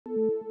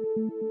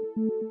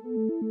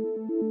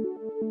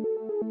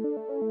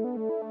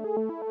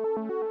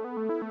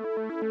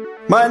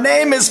My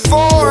name is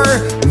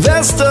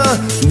Vesta,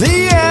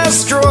 the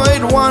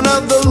asteroid, one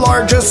of the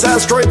largest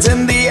asteroids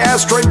in the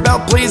asteroid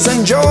belt. Please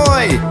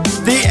enjoy.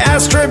 The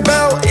asteroid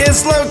belt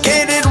is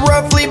located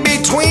roughly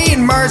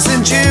between Mars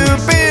and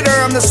Jupiter.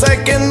 I'm the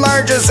second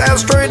largest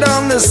asteroid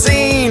on the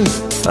scene.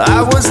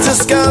 I was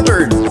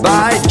discovered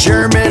by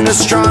German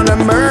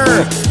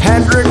astronomer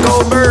Hendrik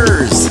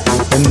Olbers,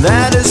 and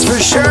that is for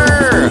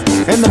sure.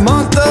 In the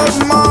month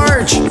of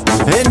March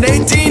in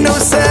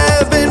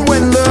 1807,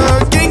 when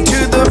looking to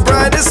the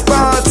brightest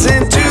spots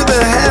into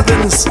the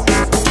heavens,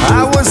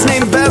 I was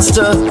named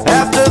Vesta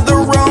after the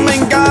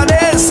Roman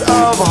goddess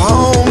of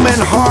home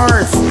and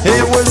hearth.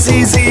 It was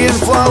easy and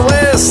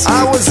flawless.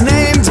 I was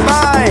named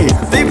by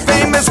the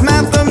famous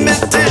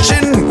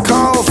mathematician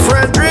called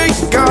Frederick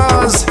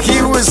Gauss.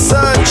 He was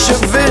such a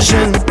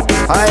vision.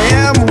 I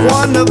am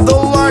one of the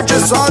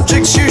largest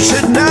objects you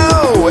should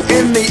know.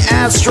 In the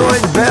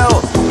asteroid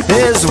belt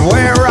is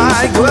where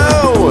I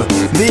glow.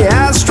 The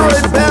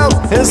asteroid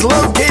belt is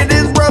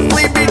located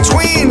roughly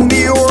between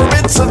the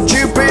orbits of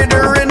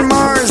Jupiter and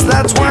Mars.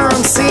 That's where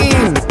I'm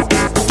seen.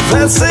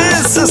 This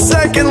is the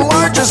second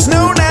largest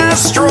known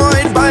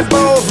asteroid by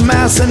both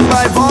mass and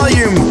by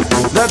volume.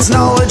 That's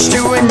knowledge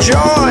to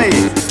enjoy.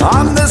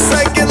 I'm the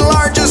second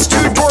largest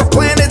two-dwarf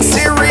planet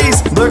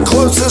series, the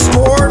closest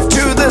dwarf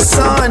to the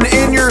sun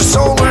in your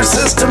solar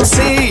system.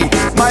 See,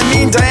 my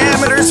mean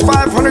diameter is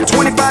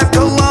 525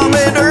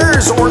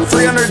 kilometers or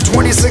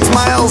 326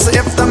 miles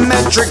if the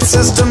metric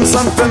system's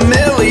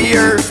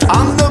unfamiliar.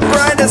 I'm the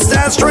brightest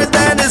asteroid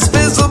that is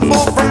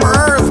visible from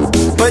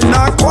Earth, but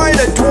not quite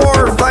a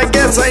dwarf. I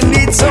guess I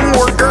need some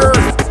more girth.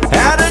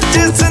 At a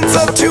distance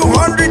of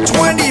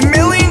 220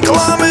 million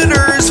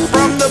kilometers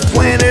from the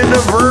planet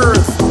of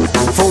Earth.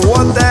 For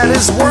what that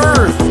is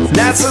worth,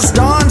 NASA's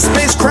Dawn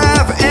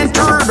spacecraft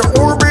entered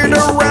orbit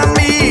around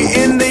me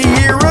in the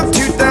year of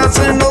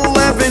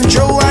 2011,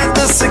 July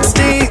the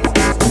 16th.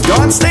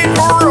 Dawn stayed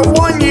for a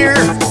 1-year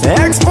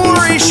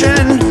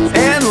exploration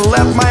and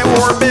left my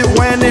orbit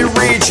when it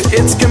reached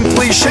its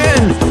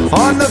completion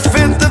on the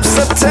 5th of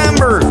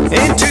September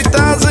in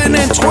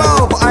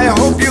 2012. I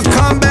hope you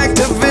come back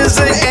to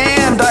visit,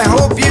 and I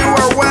hope you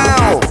are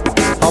well.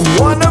 I'm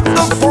one of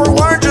the 4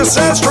 largest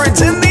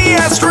asteroids in the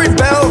asteroid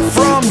belt,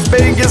 from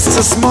biggest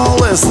to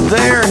smallest.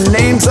 Their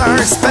names are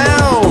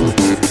spelled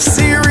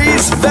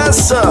Ceres,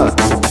 Vesta,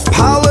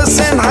 Pallas,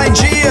 and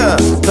Hygeia.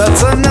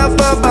 That's enough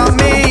about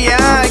me.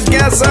 I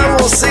guess I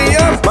will see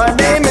ya. My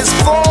name is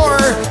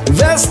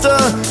Vesta,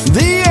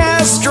 the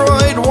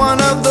asteroid,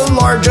 one of the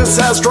largest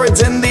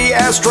asteroids in the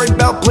asteroid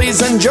belt.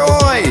 Please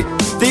enjoy.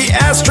 The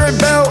asteroid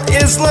belt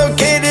is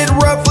located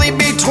roughly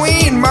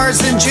between Mars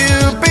and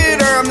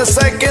Jupiter. I'm the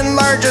second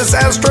largest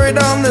asteroid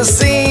on the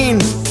scene.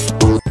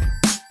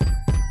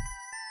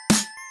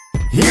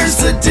 Here's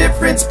the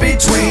difference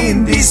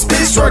between these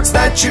space rocks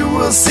that you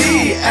will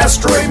see: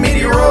 asteroid,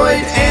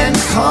 meteoroid, and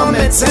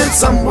comets, and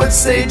some wood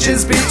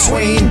stages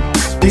between.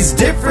 These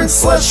different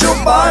celestial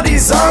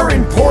bodies are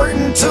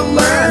important to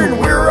learn.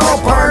 We're all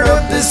part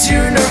of this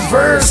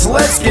universe.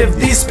 Let's give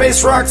these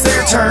space rocks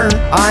their turn.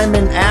 I'm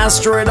an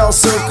asteroid,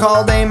 also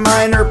called a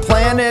minor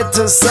planet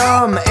to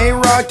some, a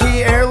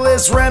rocky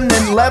airless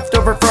remnant left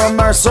over from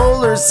our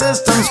solar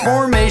system's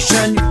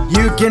formation.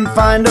 You can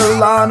find a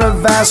lot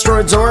of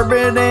asteroids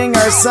orbiting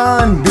our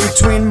sun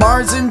between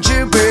Mars and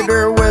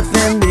Jupiter.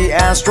 Within the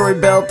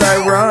asteroid belt I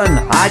run,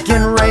 I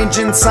can range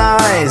in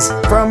size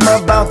from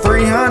about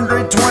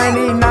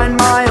 329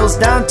 miles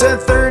down to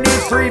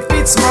 33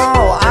 feet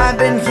small. I've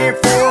been here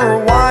for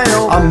a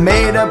while. I'm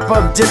made up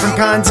of different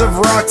kinds of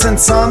rocks, and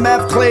some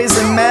have clays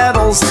and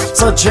metals,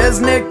 such as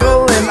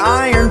nickel and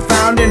iron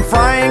found in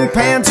frying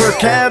pans or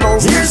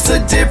kettles. Here's the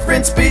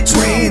difference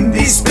between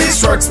these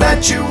space rocks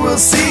that you will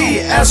see: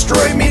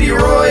 asteroid,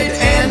 meteoroid,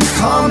 and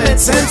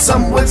comets, and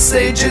some wood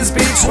stages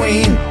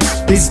between.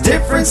 These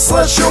different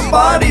celestial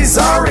bodies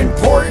are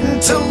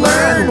important to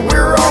learn.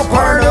 We're all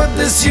part of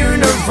this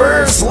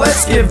universe.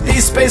 Let's give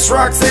these space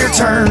rocks their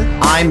turn.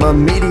 I'm a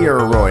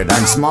meteoroid.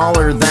 I'm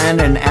smaller than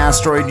an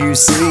asteroid you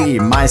see.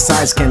 My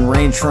size can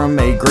range from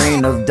a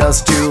grain of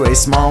dust to a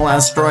small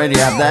asteroid.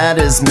 Yeah, that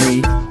is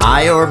me.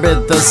 I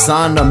orbit the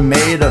sun. I'm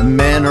made of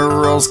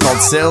minerals called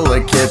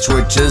silicates,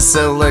 which is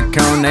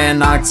silicone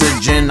and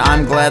oxygen.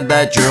 I'm glad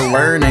that you're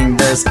learning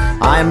this.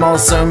 I'm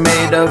also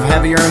made of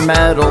heavier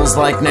metals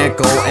like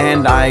nickel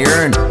and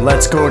iron.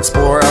 Let's go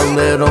explore a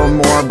little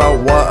more about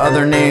what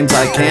other names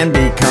I can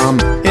become.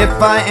 If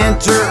I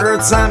enter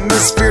Earth's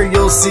atmosphere,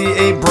 you'll see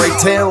a bright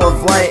tail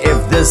of light.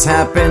 If this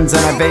happens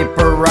and I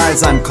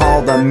vaporize, I'm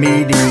called a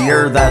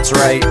meteor. That's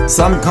right.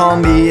 Some call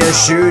me a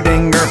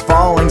shooting or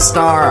falling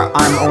star.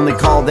 I'm only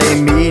called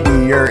a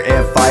meteor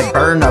if I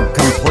burn up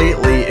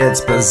completely.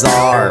 It's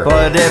bizarre.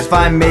 But if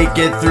I make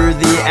it through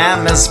the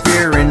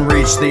atmosphere and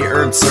reach the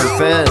Earth's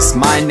surface,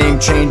 my name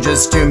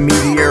changes to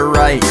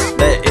Meteorite.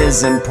 That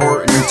is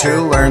important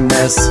to learn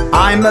this.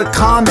 I'm a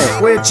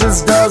comet, which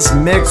is dust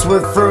mixed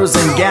with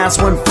frozen gas.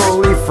 When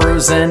fully frozen,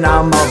 frozen.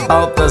 I'm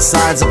about the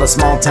size of a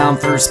small town.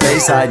 Through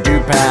space I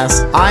do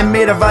pass. I'm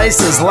made of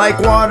ices like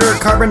water,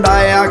 carbon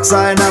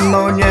dioxide,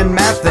 ammonia, and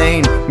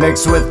methane,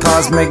 mixed with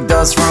cosmic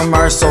dust from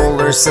our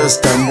solar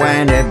system.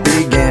 When it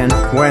began,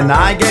 when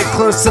I get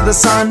close to the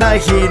sun, I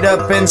heat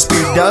up and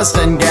spew dust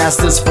and gas.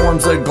 This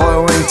forms a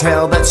glowing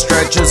tail that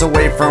stretches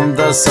away from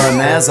the sun.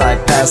 As I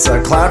pass,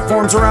 a cloud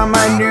forms around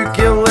my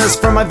nucleus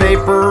from my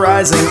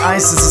vaporizing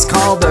ice. This is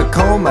called a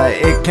coma.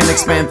 It can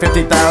expand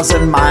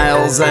 50,000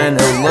 miles and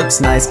it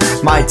looks nice.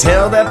 My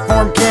tail that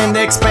formed can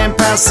expand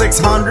past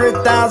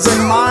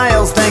 600,000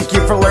 miles. Thank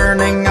you for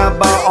learning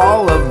about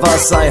all of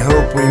us. I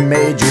hope we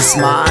made you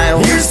smile.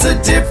 Here's the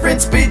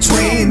difference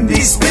between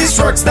these space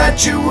rocks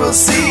that you will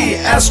see: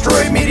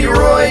 asteroid,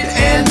 meteoroid,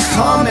 and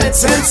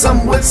comets, and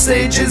some with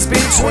stages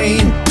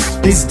between.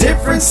 These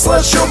different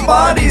celestial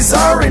bodies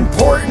are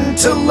important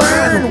to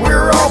learn.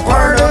 We're all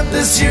part of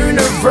this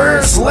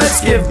universe. Let's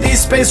give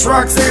these space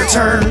rocks their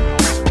turn.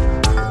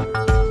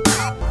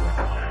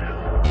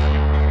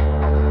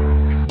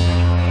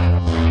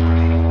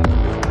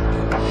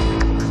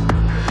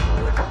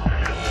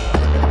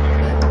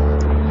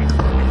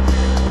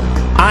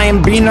 I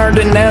am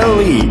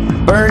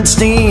Bernardinelli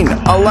Bernstein,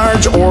 a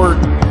large Oort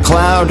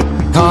Cloud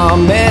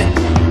comet,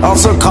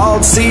 also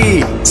called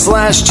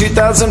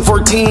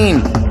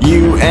C/2014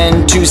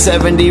 UN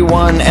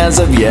 271 as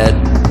of yet.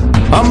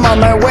 I'm on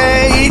my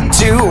way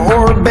to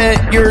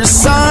orbit your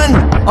sun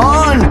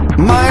on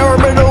my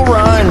orbital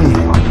run.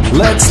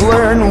 Let's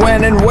learn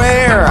when and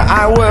where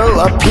I will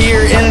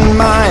appear in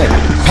my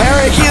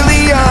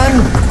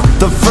perihelion.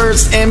 The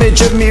first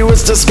image of me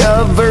was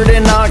discovered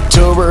in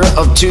October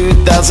of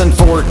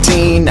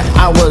 2014.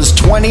 I was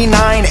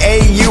 29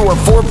 AU or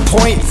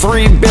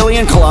 4.3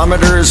 billion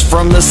kilometers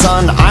from the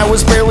sun. I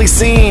was barely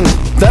seen.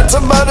 That's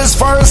about as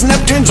far as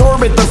Neptune's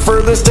orbit. The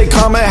furthest a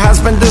comet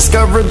has been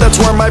discovered. That's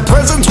where my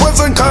presence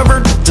was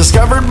uncovered.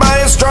 Discovered by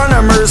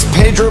astronomers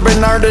Pedro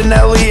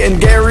Bernardinelli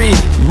and Gary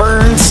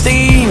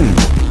Bernstein.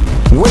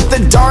 With the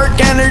Dark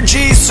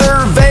Energy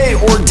Survey,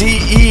 or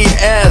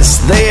DES,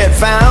 they had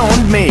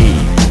found me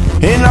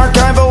in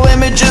archival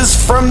images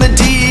from the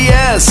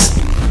DES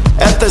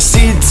at the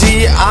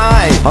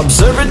CTI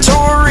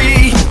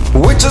Observatory,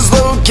 which is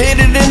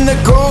located in the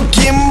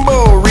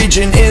Coquimbo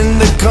region in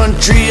the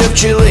country of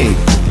Chile.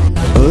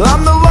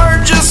 I'm the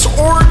largest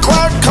Oort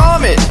Cloud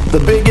comet,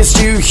 the biggest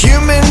you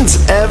humans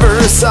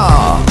ever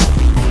saw.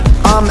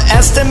 I'm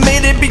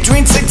estimated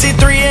between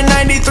 63 and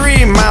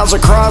 93 miles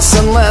across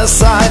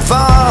unless I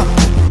thaw.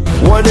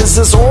 What is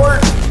this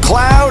Oort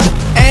Cloud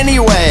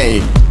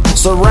anyway,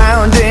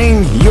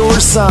 surrounding your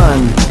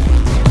sun?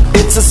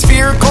 It's a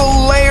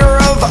spherical layer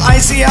of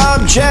icy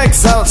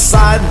objects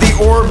outside the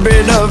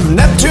orbit of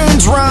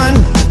Neptune's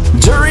run.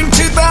 During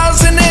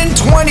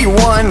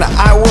 2021,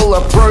 I will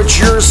approach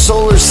your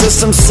solar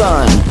system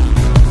sun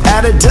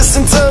at a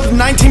distance of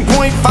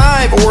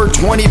 19.5 or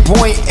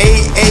 20.8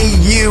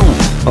 AU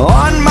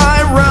on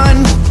my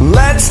run.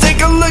 Let's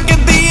take a look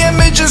at the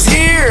images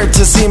here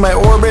to see my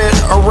orbit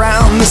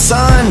around the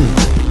sun.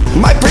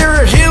 My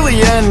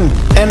perihelion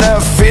and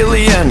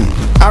aphelion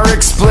are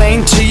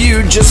explained to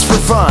you just for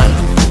fun.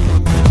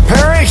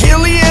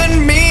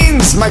 Perihelion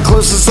means my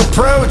closest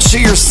approach to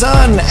your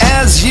sun,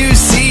 as you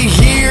see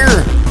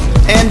here.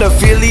 And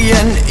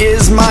aphelion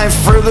is my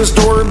furthest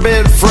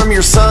orbit from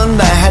your sun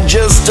that had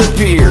just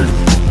appeared.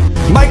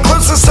 My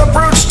closest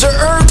approach to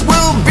Earth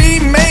will be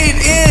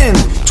made in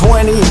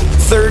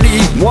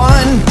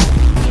 2031,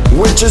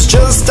 which is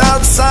just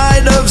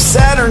outside of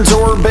Saturn's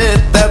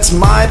orbit. That's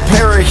my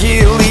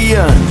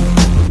perihelion.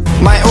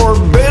 My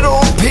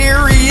orbital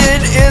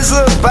period is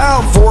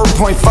about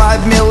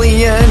 4.5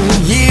 million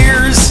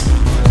years.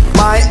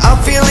 My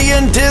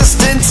aphelion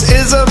distance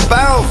is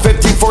about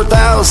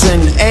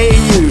 54,000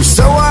 AU.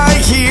 So I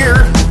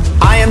hear.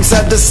 I am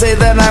sad to say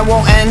that I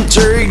won't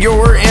enter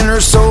your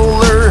inner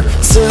solar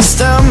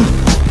system.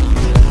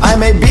 I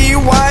may be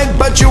wide,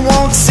 but you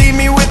won't see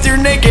me with your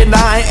naked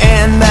eye,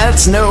 and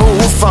that's no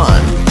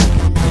fun.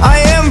 I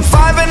am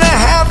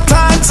 5.5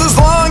 times as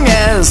long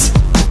as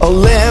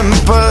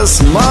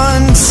Olympus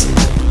Mons,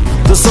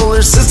 the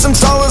solar system's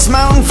tallest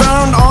mountain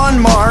found on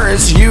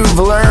Mars. You've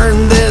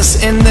learned this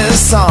in this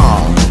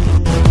song.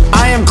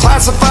 I am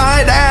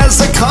classified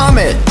as a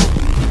comet,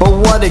 but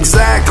what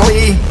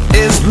exactly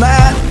is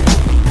that?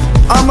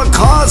 I'm a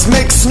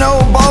cosmic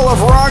snowball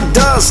of rock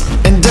dust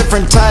and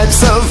different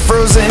types of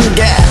frozen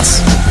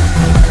gas.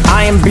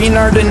 I am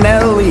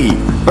Bernardinelli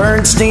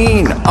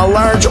Bernstein, a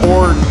large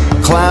Oort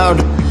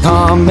Cloud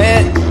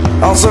comet,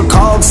 also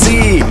called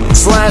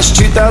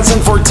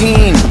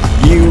C/2014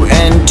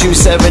 UN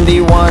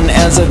 271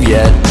 as of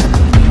yet.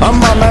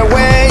 I'm on my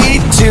way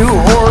to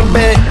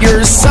orbit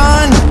your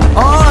sun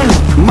on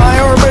my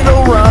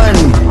orbital run.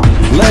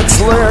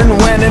 Let's learn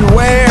when and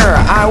where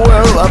I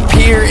will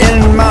appear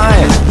in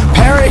my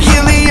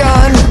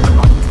perihelion.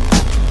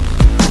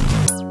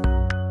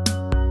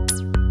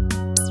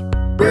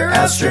 We're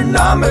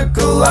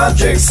astronomical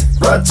objects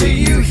brought to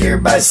you here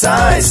by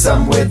size.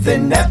 Some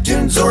within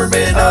Neptune's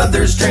orbit,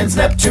 others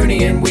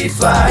trans-Neptunian we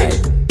fly.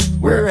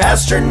 We're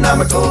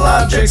astronomical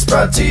objects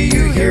brought to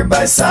you here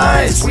by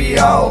size. We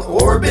all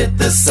orbit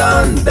the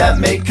sun, that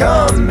may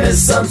come as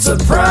some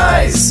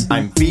surprise.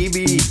 I'm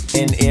Phoebe,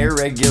 an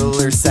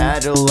irregular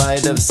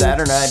satellite of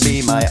Saturn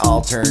IB. My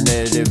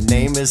alternative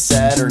name is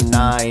Saturn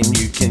 9,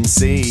 you can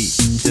see.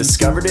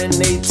 Discovered in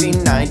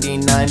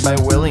 1899 by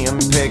William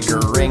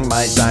Pickering.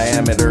 My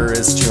diameter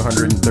is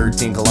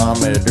 213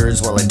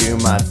 kilometers while I do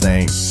my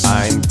thing.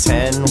 I'm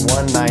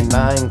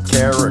 10199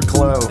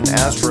 Caraclo, an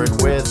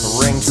asteroid with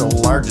rings, the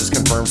largest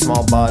confirmed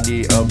small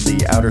body of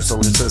the outer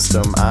solar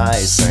system. I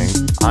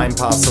sing. I'm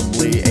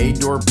possibly a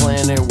dwarf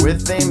planet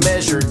with a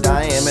measured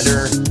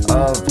diameter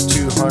of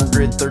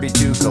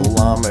 232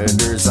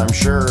 kilometers, I'm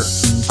sure.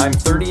 I'm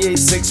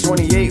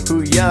 38628,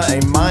 Hooyah,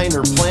 a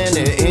minor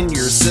planet in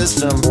your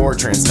system, or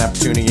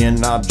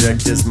trans-Neptunian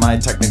object is my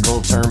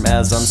technical term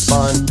as I'm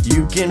spun.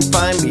 You can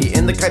find me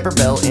in the Kuiper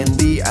Belt in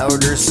the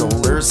outer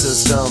solar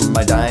system.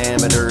 My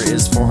diameter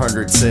is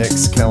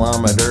 406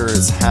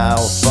 kilometers, how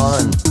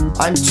fun.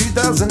 I'm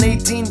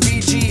 2018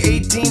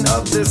 VG18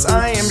 of this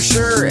I am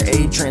sure.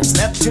 A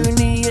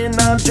trans-Neptunian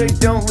object,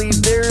 don't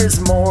leave, there is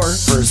more.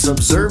 First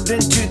observed in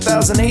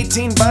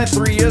 2018 by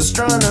 3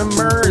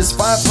 astronomers.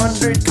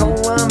 500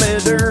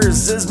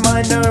 kilometers is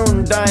my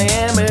known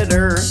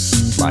diameter.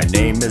 My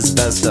name is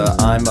Vesta,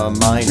 I'm a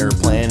minor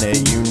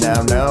planet, you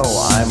now know.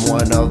 I'm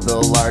one of the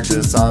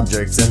largest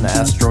objects in the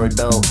asteroid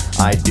belt.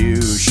 I do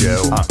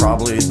show I'm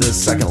probably the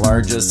second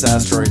largest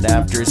asteroid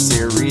after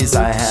Ceres.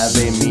 I have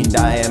a mean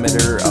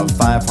diameter of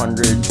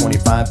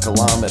 525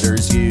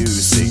 kilometers, you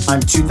see.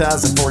 I'm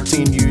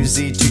 2014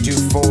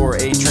 UZ224,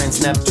 a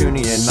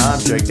trans-Neptunian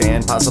object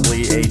and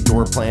possibly a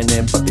dwarf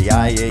planet, but the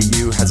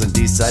IAU hasn't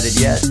decided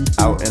yet.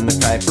 Out in the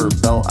Kuiper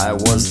Belt I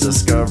was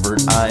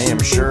discovered, I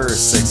am sure.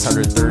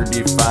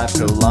 635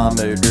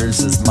 kilometers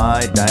is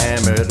my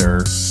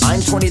diameter.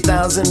 I'm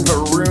 20,000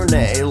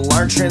 Varuna, a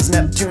large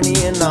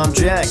trans-Neptunian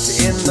object.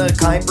 In the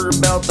Kuiper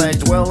Belt I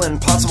dwell in,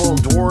 possible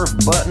dwarf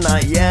but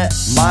not yet.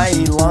 My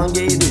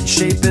elongated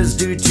shape is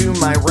due to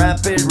my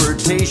rapid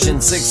rotation.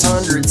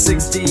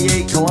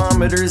 668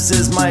 kilometers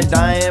is my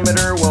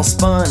diameter, well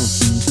spun.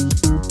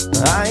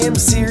 I am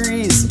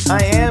Ceres,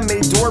 I am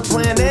a dwarf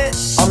planet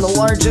on the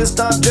largest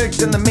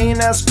object in the main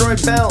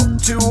asteroid belt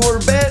to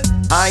orbit.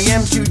 I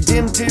am too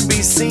dim to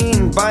be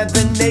seen by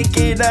the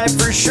naked eye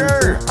for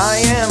sure.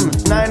 I am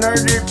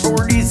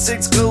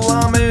 946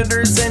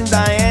 kilometers in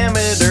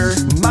diameter.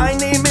 My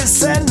name is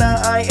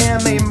Sedna, I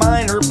am a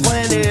minor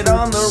planet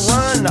on the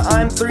run.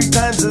 I'm 3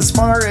 times as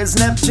far as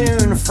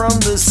Neptune from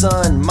the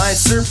sun. My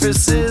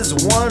surface is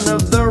one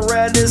of the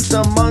reddest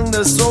among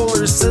the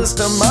solar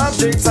system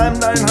objects. I'm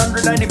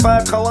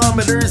 995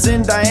 kilometers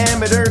in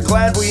diameter,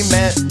 glad we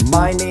met.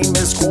 My name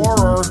is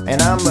Quorer, and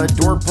I'm a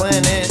dwarf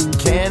planet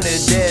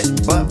candidate.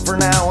 But for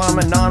now I'm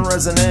a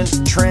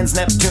non-resident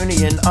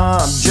trans-Neptunian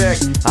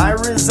object. I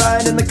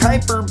reside in the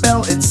Kuiper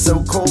Belt, it's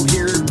so cold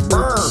here,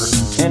 brr.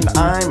 And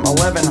I'm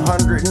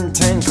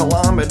 1110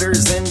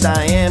 kilometers in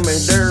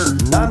diameter.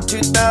 I'm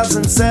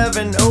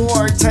 2007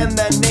 OR10,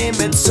 that name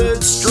it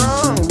stood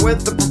strong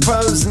with the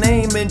proposed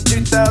name in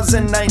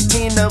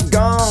 2019 of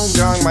Gong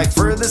Gong. My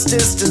furthest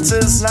distance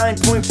is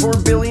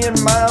 9.4 billion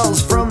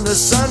miles from the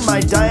sun. My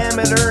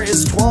diameter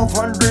is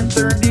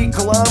 1230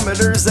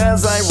 kilometers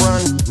as I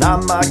run.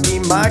 Namaki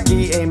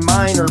Maki, a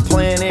minor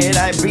planet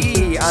I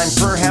be. I'm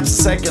perhaps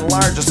the second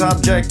largest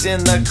object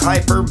in the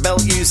Kuiper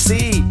Belt, you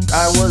see.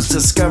 I was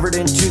discovered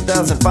in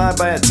 2005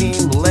 by a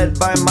team led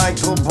by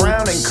Michael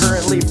Brown, and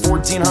currently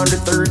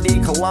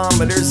 1430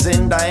 kilometers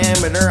in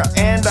diameter,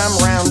 and I'm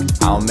round.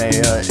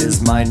 Almea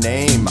is my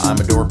name, I'm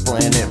a dwarf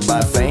planet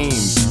by fame.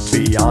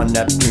 Beyond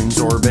Neptune's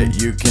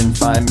orbit you can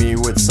find me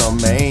with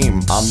some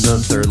aim. I'm the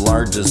 3rd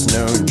largest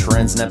known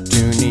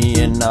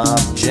trans-Neptunian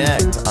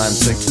object. I'm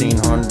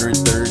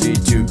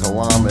 1632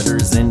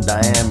 kilometers in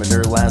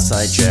diameter last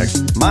I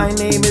checked. My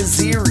name is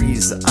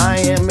Ceres, I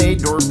am a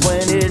dwarf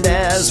planet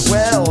as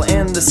well,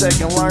 and the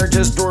 2nd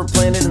largest dwarf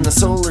planet in the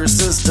solar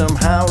system,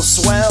 how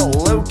swell.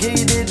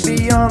 Located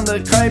beyond the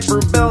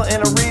Kuiper Belt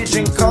in a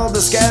region called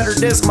the scatter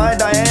disk. My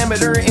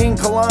diameter in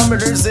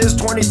kilometers is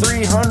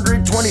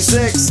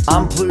 2326.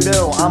 I'm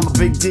Pluto, I'm a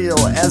big deal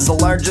as the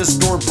largest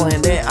dwarf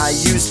planet. I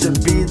used to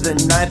be the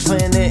 9th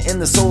planet in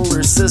the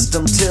solar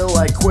system till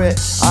I quit.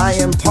 I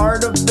am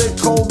part of the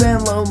cold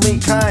and lonely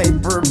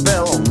Kuiper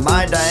Belt.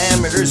 My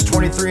diameter is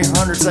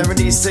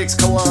 2376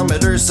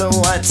 kilometers, so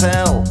I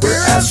tell.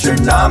 We're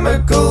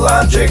astronomical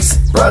objects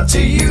brought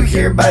to you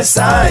here by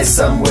size.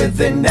 Some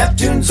within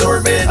Neptune's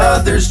orbit,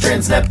 others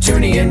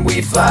trans-Neptunian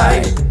we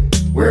fly.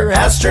 We're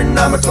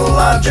astronomical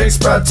objects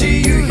brought to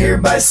you here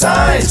by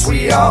size.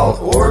 We all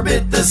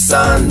orbit the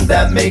sun,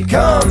 that may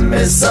come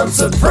as some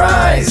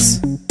surprise.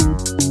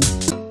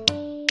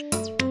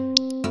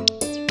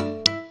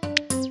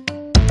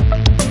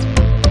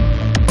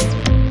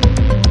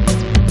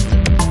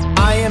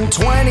 I am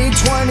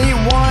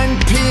 2021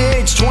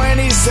 PH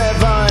 27.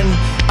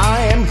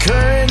 I am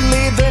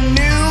currently the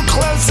new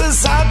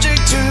closest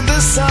object to the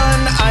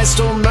sun. I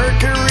stole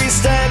Mercury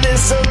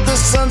status of the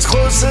sun's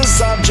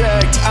closest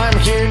object. I'm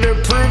here to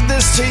prove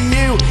this to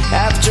you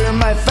after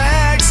my fact.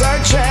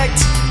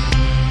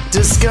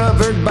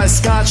 discovered by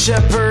Scott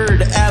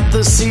Shepard at the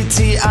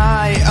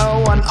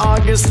CTIO on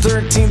August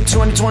 13th,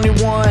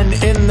 2021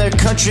 in the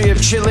country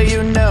of Chile,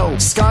 you know.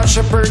 Scott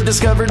Shepard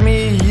discovered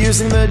me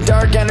using the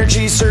Dark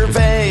Energy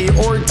Survey,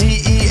 or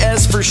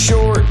DES for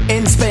short.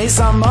 In space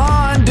I'm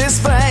on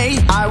display.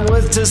 I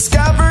was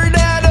discovered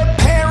at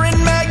apparent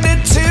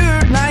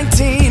magnitude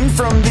 19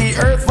 from the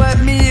Earth.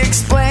 Let me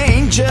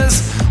explain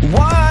just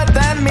what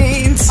that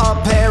means.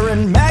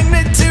 Apparent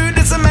magnitude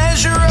is a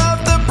measure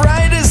of the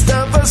brightest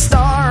of a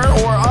star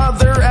or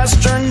other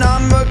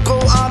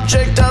astronomical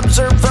object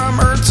observed from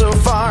Earth so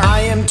far.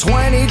 I am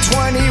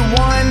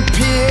 2021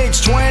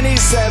 pH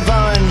 27.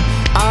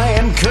 I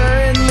am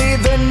currently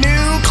the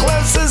new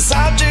closest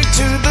object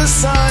to the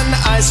sun.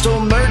 I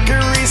stole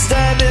Mercury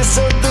status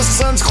of the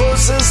sun's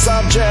closest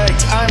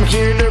object. I'm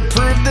here to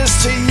prove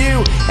this to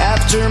you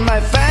after my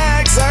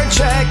facts are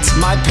checked.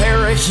 My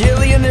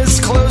perihelion is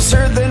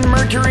closer than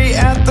Mercury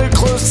at the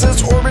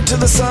closest orbit to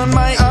the sun.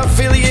 My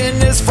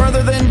aphelion is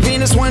farther than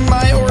Venus when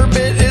my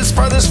orbit is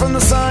farthest from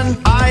the sun.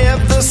 I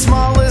have the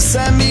smallest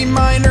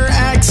semi-minor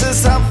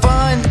axis, have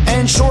fun,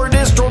 and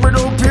shortest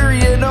orbital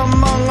period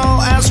among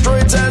all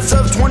asteroids as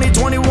of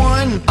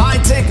 2021. I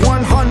take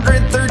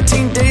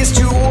 113 days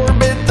to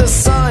orbit the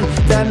sun.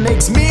 That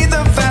makes me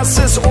the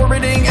fastest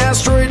orbiting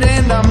asteroid,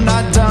 and I'm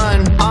not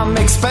done. I'm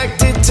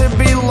expected to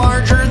be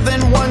larger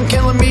than 1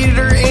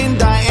 kilometer in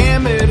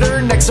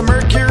diameter, next to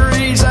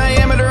Mercury's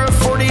diameter of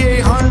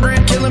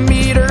 4,800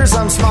 kilometers.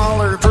 I'm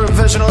smaller,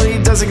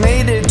 professionally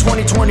designated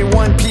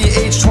 2021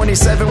 pH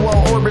 27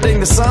 while orbiting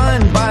the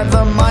sun by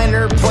the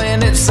minor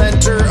planet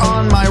center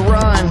on my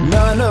run.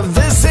 None of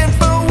this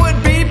info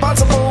would be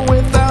possible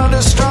without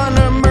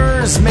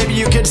astronomers. Maybe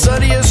you could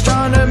study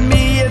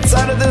astronomy, it's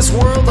out of this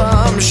world,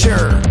 I'm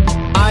sure.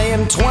 I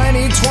am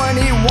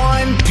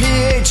 2021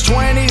 pH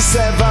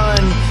 27.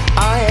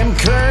 I am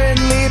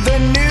currently the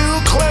new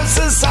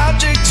closest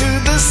object to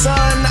the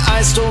sun.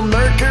 I stole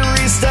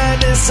Mercury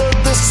status of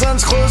the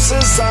sun's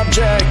closest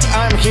object.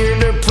 I'm here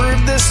to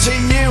prove this to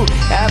you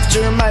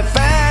after my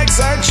facts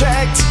are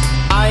checked.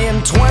 I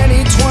am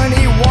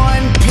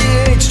 2021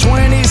 pH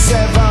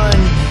 27.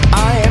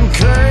 I am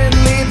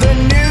currently the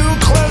new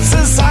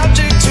closest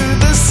object to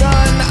the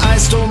sun. I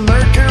stole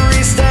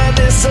Mercury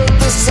status of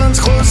the sun's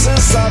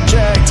closest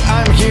object.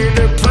 I'm here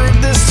to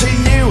prove this to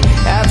you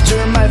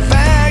after my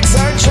facts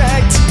are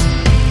checked.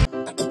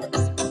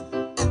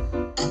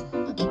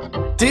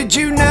 Did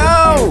you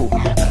know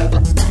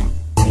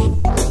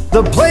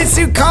the place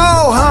you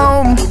call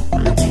home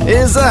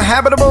is a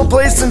habitable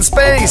place in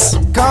space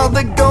called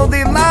the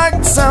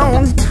Goldilocks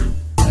zone?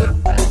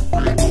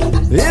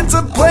 It's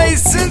a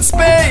place in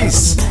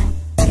space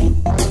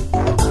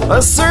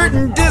a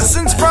certain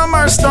distance from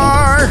our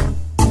star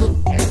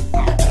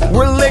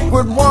where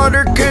liquid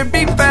water could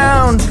be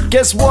found.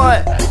 Guess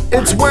what?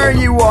 It's where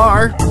you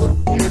are.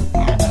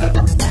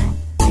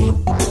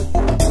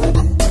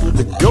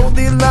 The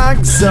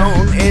Goldilocks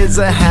zone is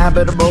a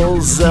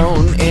habitable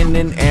zone in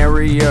an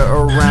area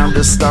around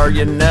a star,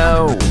 you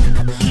know.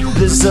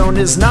 The zone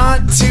is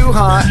not too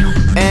hot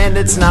and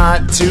it's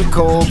not too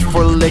cold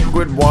for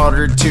liquid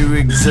water to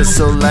exist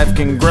so life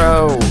can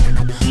grow.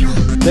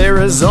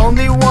 There is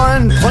only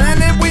one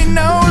planet we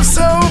know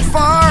so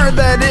far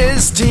that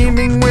is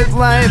teeming with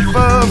life,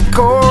 of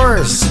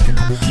course.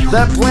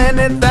 That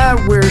planet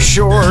that we're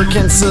sure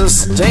can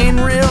sustain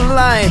real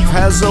life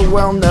has a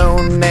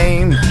well-known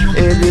name.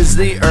 It is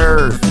the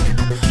Earth.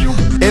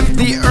 If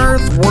the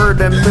Earth were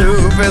to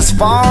move as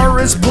far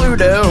as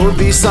Pluto,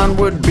 the sun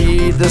would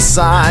be the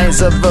size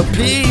of a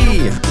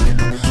pea.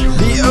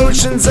 The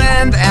oceans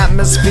and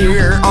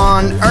atmosphere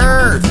on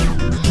Earth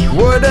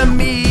would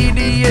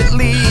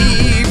immediately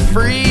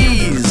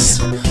freeze.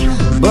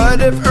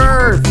 But if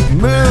Earth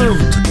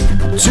moved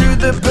to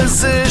the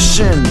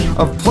position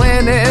of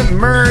planet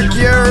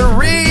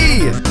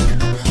Mercury,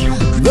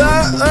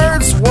 the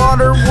Earth's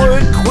water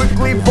would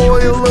quickly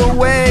boil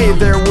away.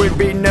 There would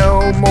be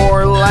no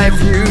more life,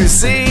 you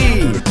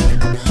see.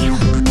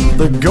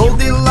 The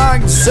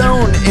Goldilocks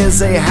zone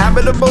is a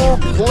habitable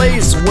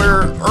place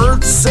where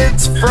Earth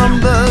sits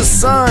from the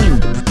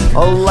sun,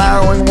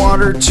 allowing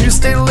water to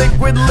stay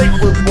liquid.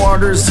 Liquid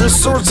water's the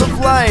source of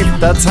life.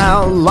 That's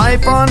how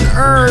life on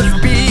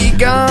Earth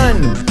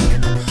begun.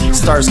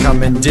 Stars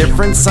come in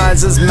different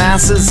sizes,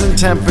 masses, and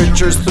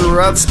temperatures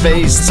throughout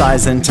space.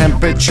 Size and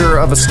temperature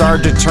of a star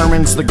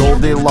determines the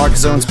Goldilocks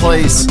zone's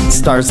place.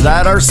 Stars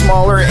that are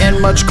smaller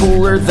and much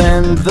cooler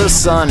than the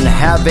sun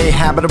have a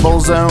habitable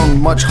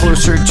zone much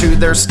closer to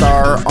their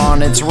star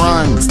on its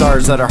run.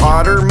 Stars that are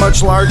hotter,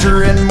 much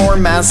larger, and more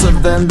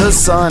massive than the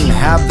sun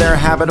have their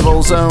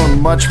habitable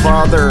zone much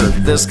farther.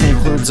 This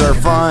concludes our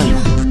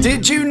fun.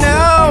 Did you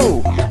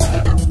know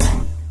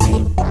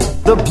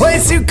the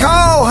place you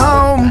call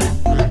home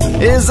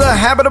is a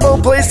habitable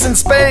place in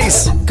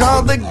space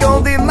called the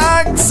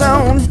Goldilocks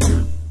zone?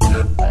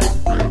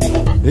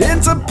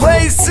 It's a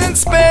place in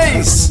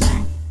space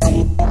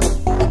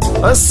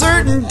a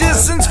certain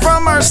distance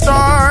from our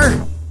star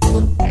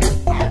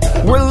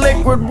where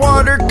liquid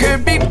water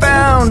could be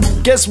found.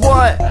 Guess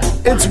what?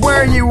 It's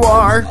where you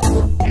are.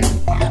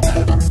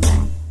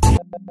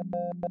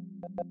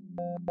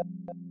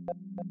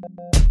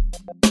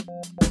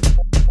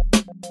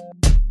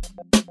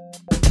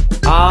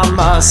 I'm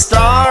a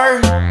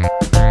star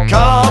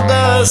called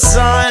the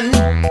sun.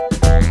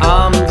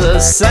 I'm the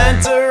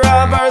center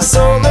of our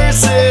solar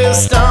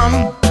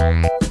system.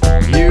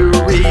 You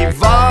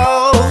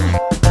revolve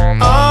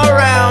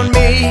around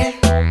me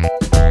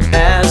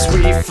as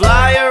we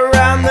fly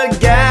around the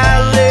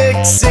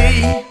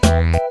galaxy.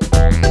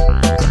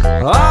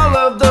 All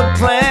of the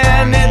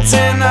planets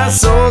in our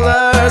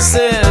solar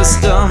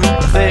system,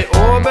 they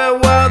orbit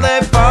while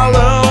they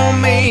follow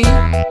me.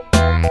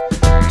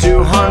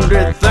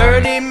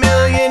 230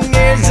 million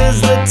years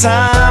is the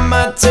time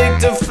I take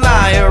to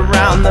fly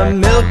around the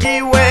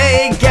Milky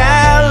Way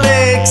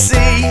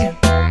galaxy.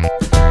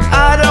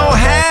 I don't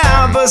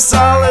have a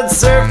solid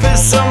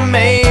surface, I'm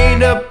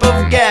made up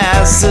of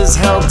gases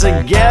held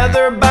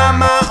together by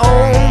my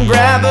own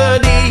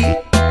gravity.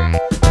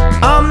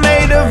 I'm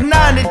made of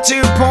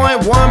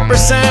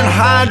 92.1%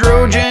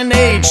 hydrogen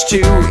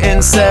H2 and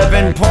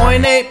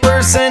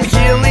 7.8%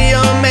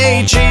 helium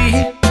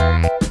He.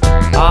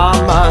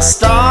 I'm a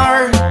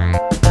star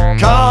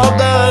called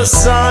the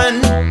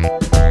sun.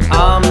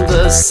 I'm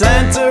the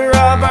center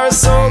of our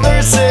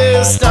solar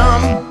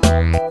system.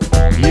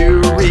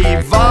 You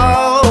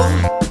revolve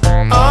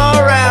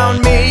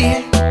around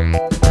me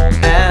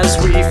as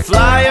we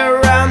fly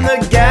around the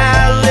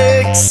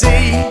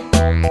galaxy.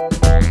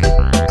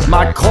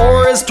 My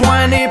core is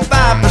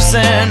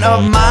 25%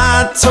 of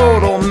my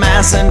total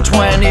mass and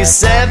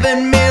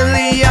 27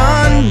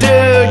 million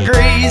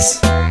degrees.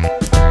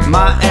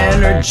 My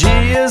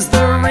energy is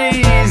the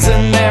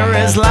reason there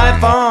is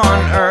life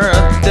on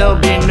Earth. There'll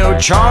be no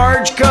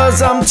charge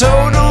 'cause I'm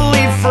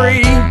totally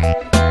free.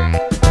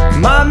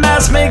 My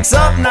mass makes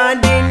up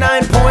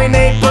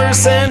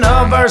 99.8%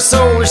 of our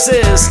solar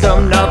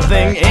system.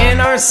 Nothing in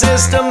our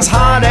system's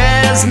hot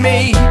as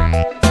me.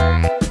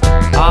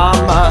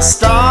 I'm a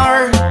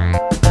star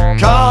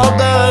called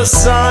the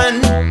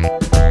sun.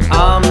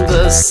 I'm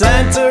the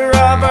center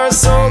of our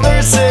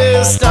solar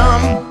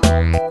system.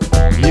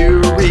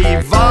 You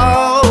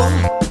revolve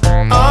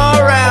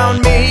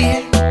around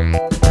me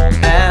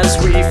as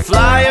we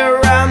fly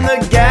around the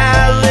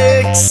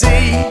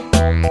galaxy.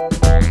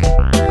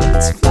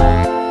 Let's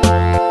fly,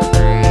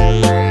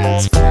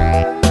 let's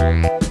fly,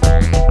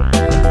 let's fly,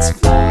 let's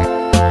fly,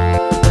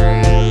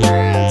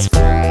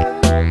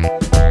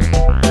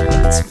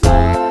 let's fly, let's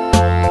fly,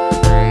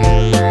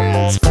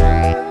 let's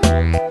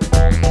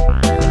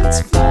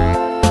fly,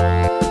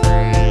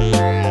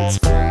 let's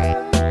fly,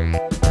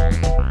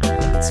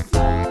 let's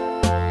fly.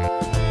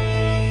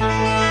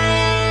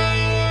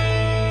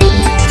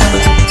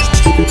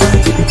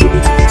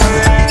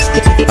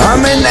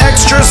 I'm an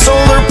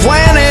extrasolar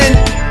planet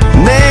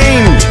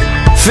named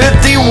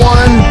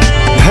 51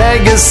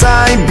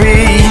 Pegasi b,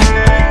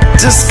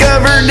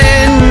 discovered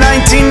in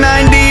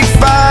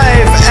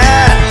 1995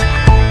 at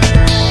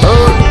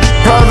Oort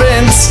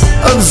Province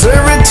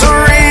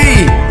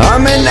Observatory.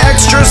 I'm an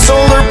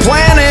extrasolar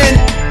planet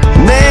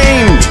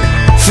named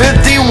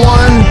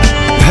 51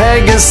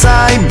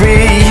 Pegasi b.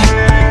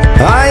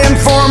 I am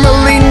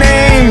formally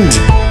named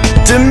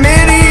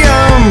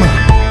Domitium.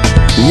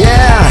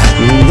 Yeah,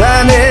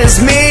 that is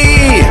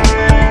me.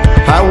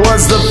 I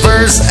was the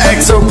first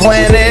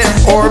exoplanet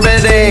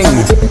orbiting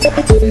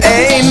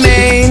a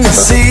main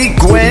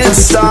sequence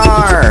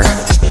star.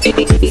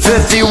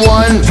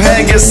 51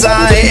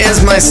 Pegasi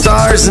is my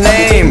star's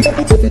name.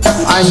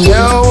 I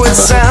know it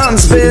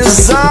sounds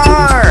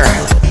bizarre.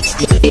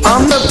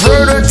 I'm the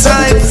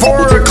prototype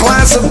for a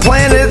class of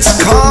planets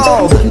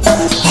called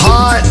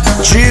hot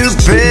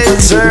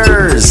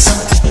Jupiters.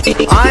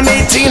 I'm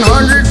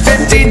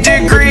 1850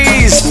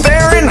 degrees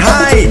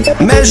Fahrenheit,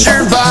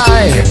 measured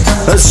by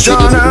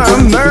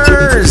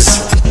astronomers.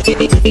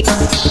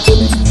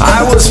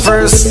 I was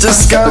first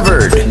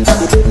discovered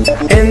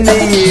in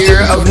the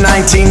year of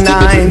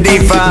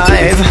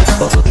 1995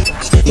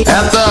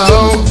 at the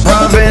Oort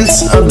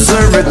Province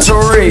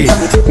Observatory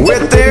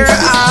with their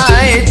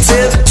eye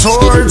tipped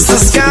towards the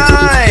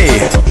sky.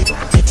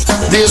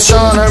 The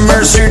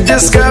astronomers who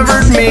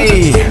discovered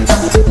me,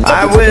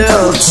 I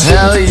will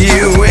tell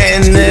you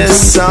in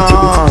this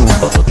song.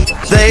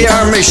 They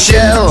are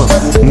Michel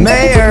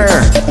Mayer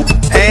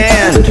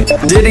and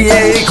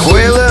Didier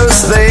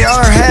Queloz. They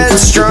are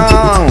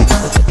headstrong.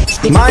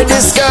 My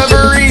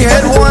discovery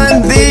had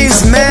won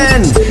these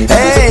men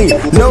a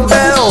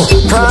Nobel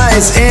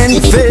Prize in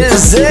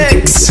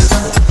Physics.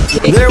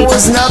 There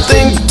was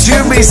nothing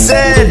to be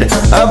said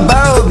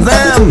about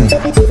them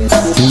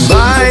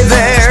by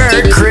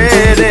their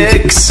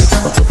critics.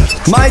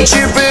 My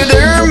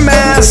Jupiter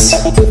mass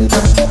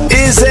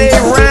is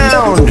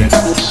around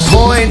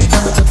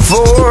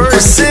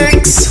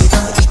 0.46.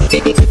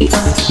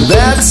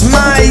 That's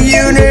my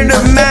unit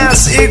of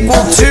mass,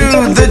 equal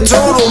to the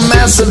total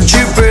mass of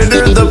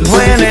Jupiter, the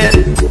planet.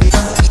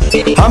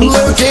 I'm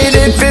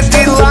located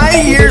 50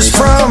 light years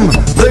from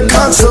the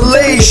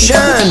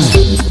constellation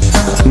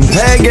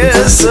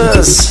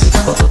Pegasus.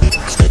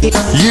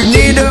 You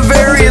need a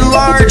very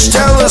large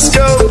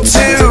telescope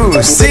to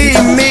see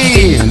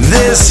me,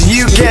 this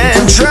you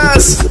can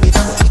trust.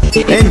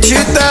 In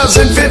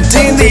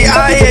 2015, the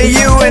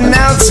IAU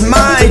announced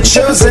my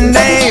chosen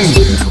name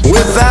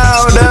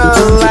without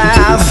a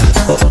laugh.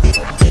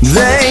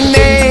 They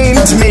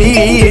named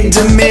me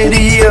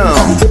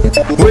Dimidium,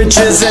 which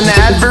is an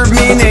adverb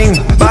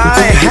meaning by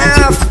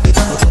half.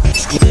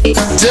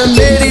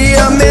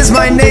 Dimidium is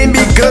my name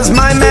because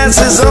my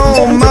mass is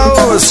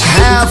almost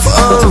half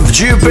of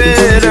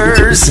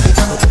Jupiter's.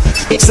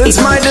 Since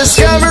my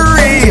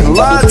discovery,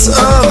 lots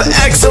of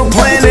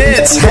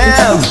exoplanets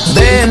have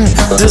been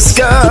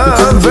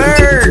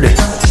discovered.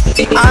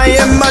 I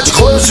am much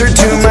closer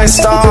to my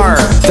star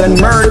than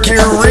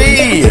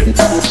Mercury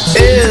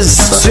is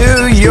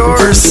to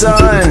your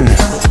sun.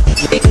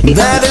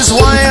 That is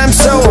why I'm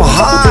so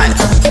hot.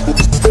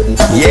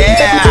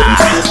 Yeah.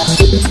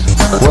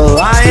 Well,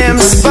 I am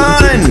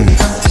spun.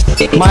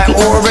 My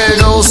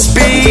orbital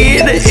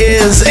speed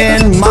is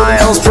in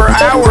miles per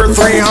hour,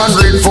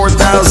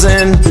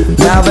 304,000.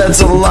 Now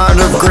that's a lot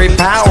of great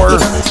power.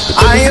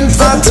 I am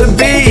thought to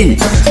be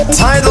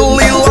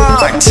tidally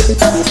locked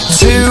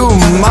to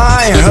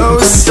my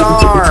host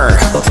star,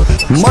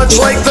 much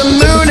like the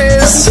moon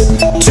is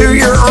to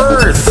your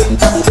Earth,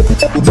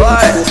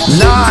 but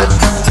not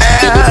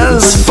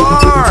as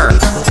far.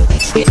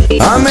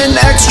 I'm an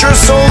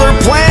extrasolar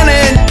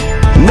planet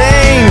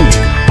named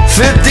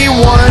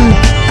 51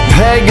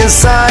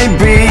 Pegasi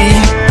B,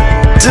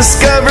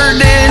 discovered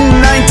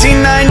in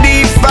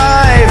 1995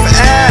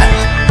 at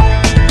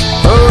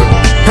Oort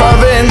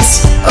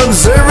Province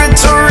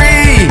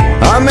Observatory.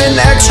 I'm an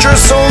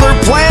extrasolar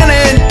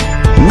planet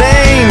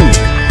named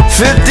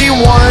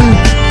 51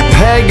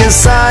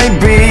 Pegasi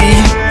B.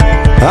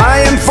 I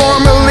am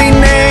formally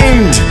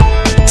named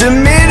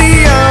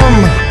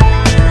Dimidium.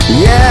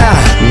 Yeah,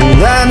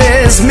 that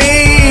is me.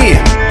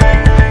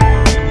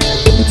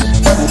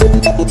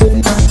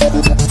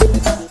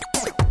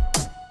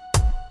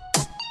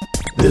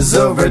 There's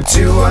over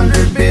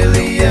 200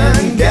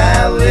 billion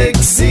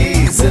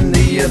galaxies in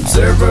the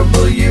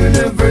observable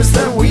universe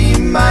that we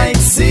might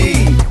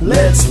see.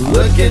 Let's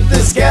look at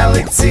this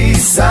galaxy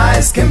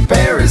size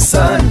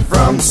comparison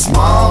from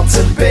small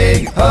to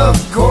big. Of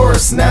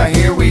course, now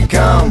here we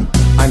come.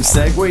 I'm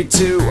Segway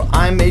 2,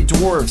 I'm a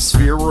dwarf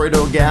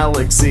spheroidal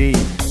galaxy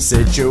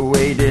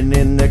situated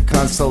in the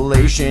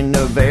constellation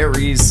of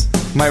Aries.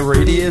 My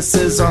radius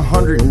is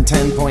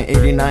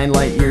 110.89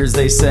 light years,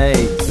 they say.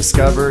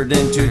 Discovered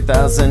in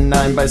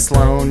 2009 by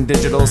Sloan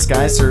Digital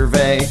Sky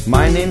Survey.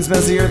 My name's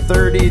Messier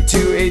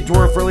 32, a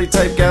dwarf early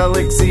type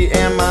galaxy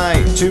am I.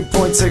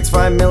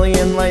 2.65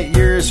 million light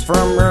years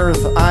from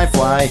Earth I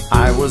fly.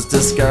 I was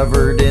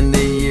discovered in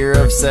the year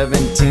of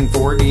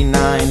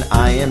 1749.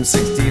 I am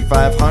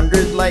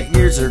 6,500 light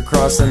years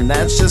across, and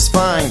that's just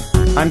fine.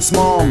 I'm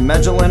small,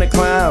 Magellanic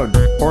Cloud,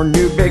 or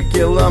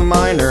Nubicula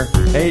Minor,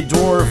 a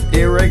dwarf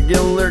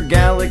irregular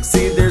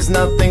galaxy, there's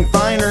nothing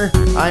finer.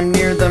 I'm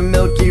near the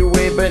Milky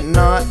Way, but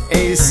not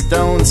a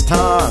stone's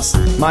toss.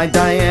 My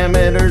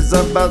diameter's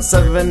about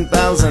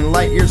 7,000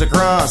 light years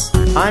across.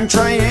 I'm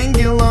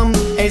Triangulum,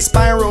 a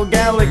spiral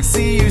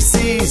galaxy, you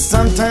see.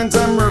 Sometimes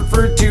I'm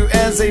referred to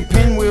as a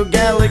pinwheel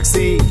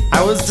galaxy.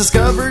 I was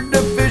discovered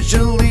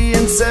officially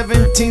in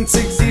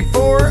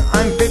 1764.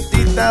 I'm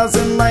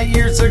 50,000 light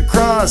years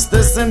across.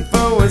 This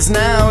info is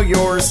now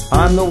yours.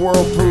 I'm the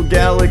Whirlpool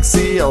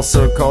Galaxy,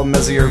 also called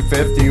Messier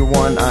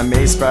 51. I'm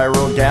a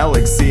spiral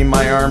galaxy,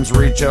 my arms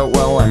reach out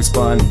while I'm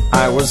spun.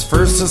 I was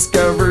first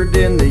discovered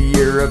in the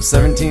year of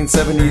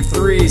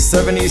 1773.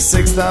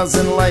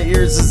 76,000 light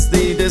years is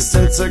the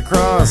distance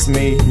across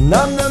me.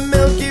 I'm the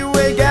Milky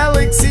Way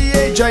Galaxy,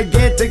 a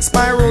gigantic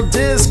spiral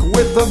disk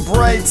with a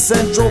bright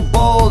central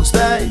bulge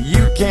that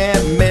you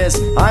can't miss.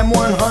 I'm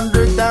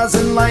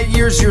 100,000 light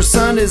years, your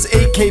sun is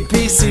 8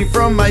 kpc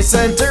from my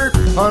center.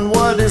 On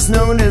what is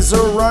known as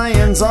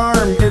Orion's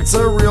arm, it's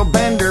a real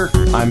bender.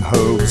 I'm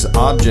Hope's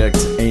object,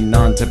 a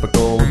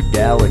non-typical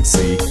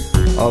galaxy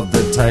of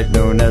the type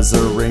known as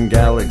a ring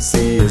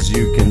galaxy, as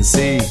you can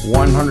see.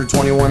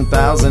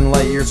 121,000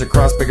 light years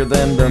across, bigger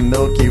than the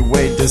Milky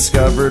Way,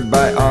 discovered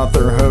by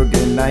Arthur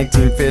Hogan,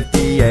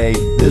 1958.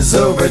 There's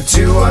over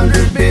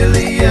 200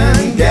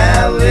 billion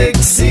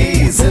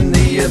galaxies in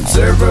the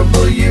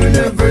observable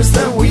universe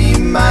that we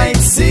might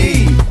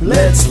see.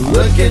 Let's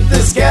look at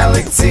this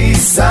galaxy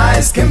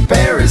size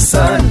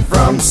comparison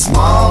from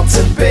small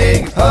to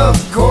big. Of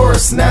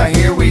course, now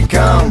here we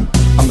come.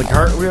 I'm the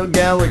Cartwheel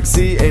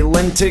Galaxy, a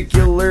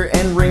lenticular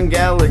and ring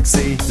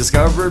galaxy,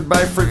 discovered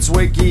by Fritz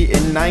Zwicky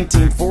in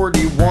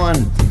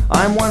 1941.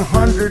 I'm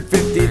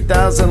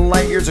 150,000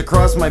 light years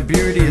across, my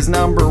beauty is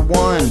number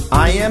one.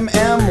 I am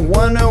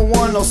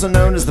M101, also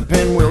known as the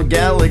Pinwheel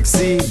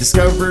Galaxy,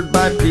 discovered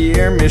by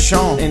Pierre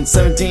Michon in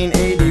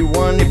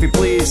 1781, if you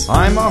please.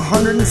 I'm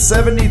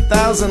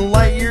 170,000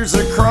 light years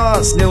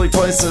across, nearly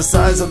twice the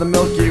size of the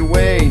Milky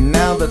Way.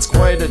 Now that's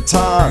quite a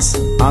toss.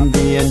 I'm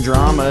the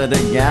Andromeda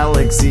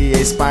Galaxy,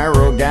 a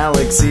spiral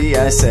galaxy,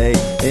 I say,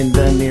 in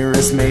the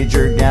nearest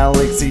major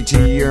galaxy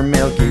to your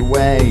Milky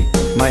Way.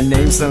 My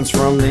name stems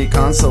from the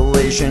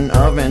constellation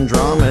of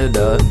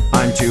Andromeda.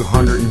 I'm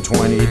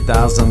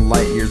 220,000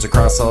 light years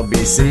across all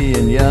BC,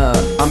 and yeah,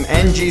 I'm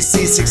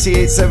NGC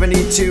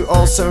 6872,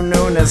 also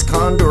known as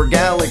Condor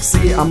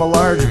Galaxy. I'm a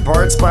large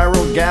barred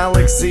spiral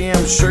galaxy,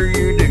 I'm sure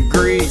you'd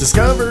agree.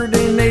 Discovered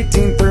in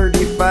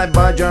 1835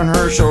 by John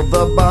Herschel,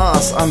 the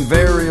boss. I'm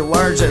very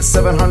large at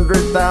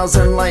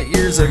 700,000 light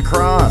years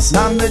across.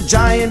 I'm the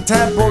giant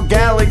tadpole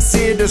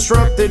galaxy, a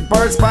disrupted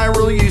barred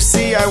spiral you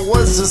see. I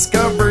was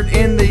discovered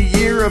in the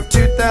year of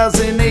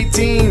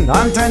 2018.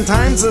 I'm 10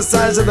 times the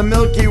size of the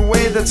Milky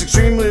Way, that's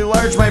extremely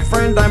large, my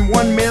friend. I'm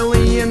 1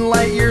 million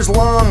light years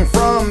long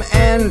from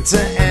end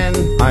to end.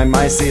 I'm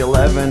IC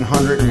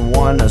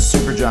 1101, a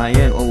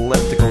supergiant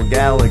elliptical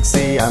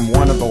galaxy. I'm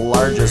one of the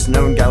largest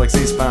known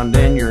galaxies found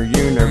in your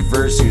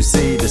universe, you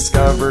see.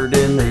 Discovered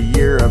in the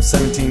year of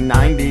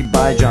 1790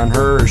 by John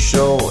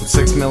Herschel.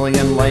 6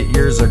 million light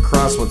years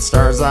across, with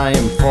stars I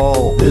am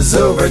full. There's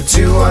over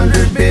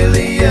 200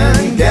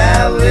 billion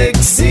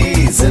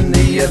galaxies in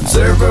the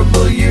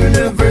observable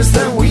universe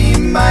that we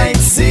might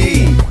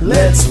see.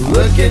 Let's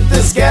look at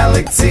this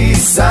galaxy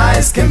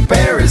size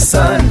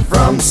comparison,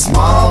 from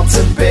small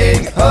to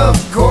big, of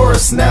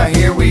course. Now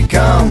here we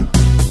come.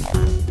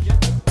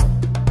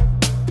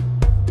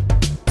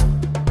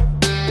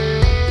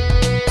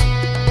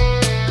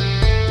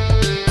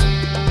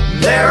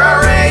 There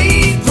are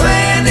 8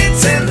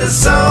 planets in the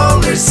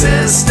solar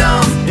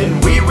system,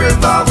 and we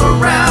revolve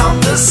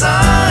around the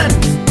sun.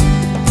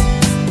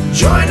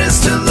 Join us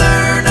to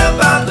learn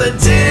about the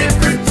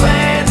different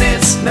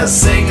planets. Now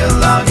sing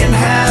along and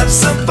have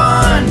some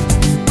fun.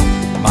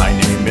 My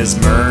name is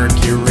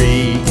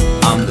Mercury.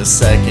 I'm the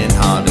second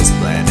hottest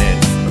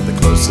planet, but the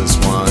closest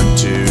one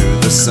to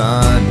the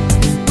sun.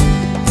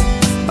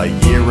 A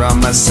year on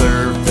my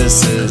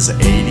surface is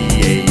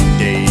 88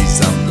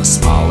 days. I'm the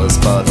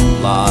smallest, but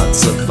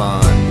lots of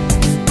fun.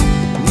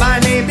 My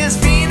name is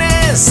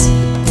Venus.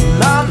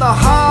 I'm the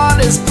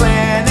hottest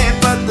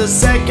planet, but the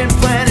second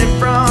planet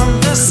from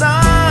the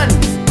sun.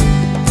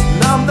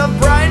 I'm the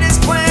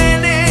brightest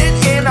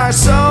planet in our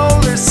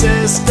solar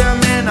system,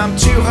 and I'm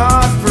too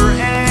hot for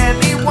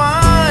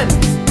anyone.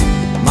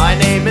 My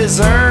name is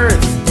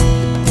Earth.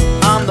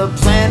 I'm the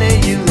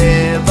planet you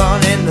live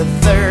on, and the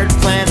third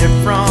planet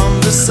from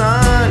the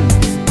sun.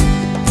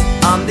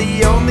 I'm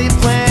the only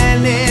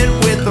planet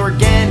with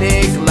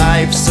organic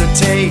life, so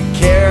take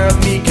care of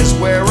me, 'cause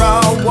we're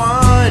all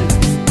one.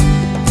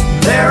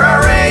 There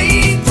are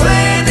 8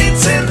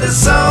 planets in the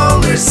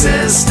solar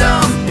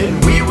system,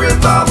 and we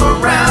revolve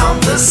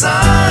around the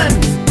sun.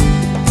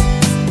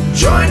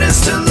 Join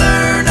us to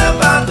learn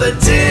about the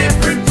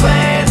different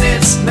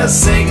planets. Now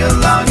sing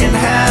along and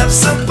have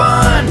some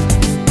fun.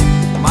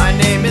 My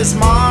name is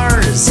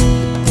Mars.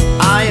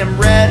 I am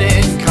red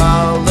in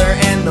color,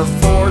 and the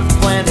 4th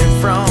planet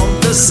from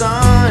the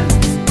sun.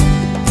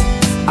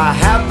 I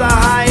have the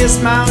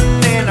highest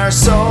mountain in our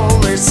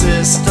solar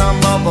system,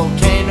 a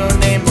volcano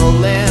named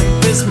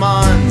Olympus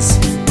Mons.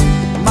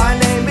 My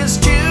name is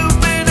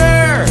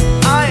Jupiter.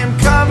 I am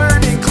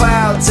covered in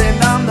clouds,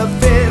 and I'm the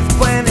 5th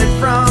planet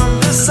from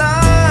the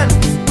sun.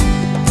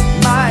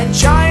 My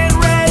giant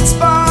red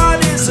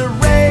spot is a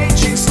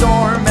raging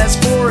storm. As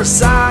for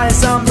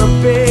size, I'm the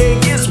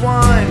biggest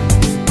one.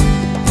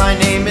 My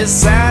name is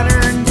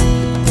Saturn.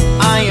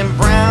 I am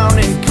brown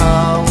in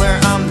color.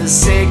 I'm the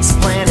 6th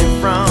planet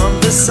from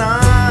the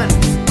sun.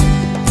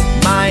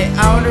 My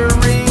outer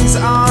rings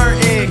are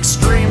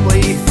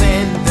extremely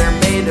thin. They're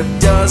made of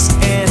dust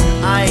and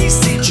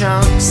icy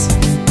chunks.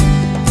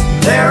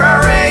 There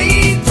are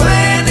 8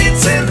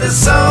 planets in the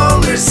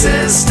solar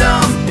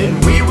system,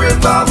 and we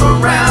revolve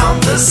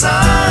around the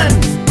sun.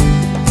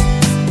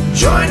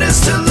 Join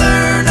us to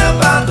learn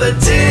about the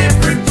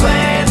different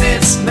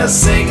planets. Now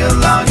sing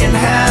along and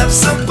have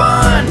some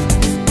fun.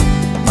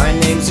 My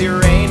name's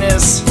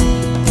Uranus.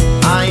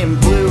 I am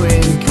blue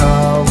in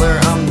color.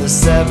 I'm the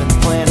 7th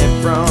planet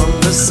from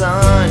the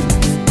sun.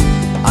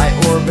 I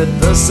orbit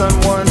the sun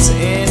once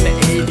in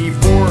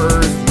 84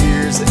 Earth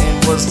years,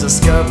 and was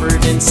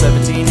discovered in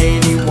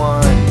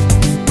 1781.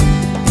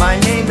 My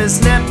name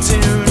is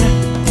Neptune,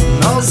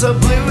 also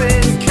blue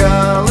in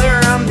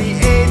color. I'm the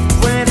 8th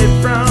planet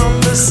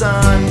from the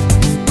sun.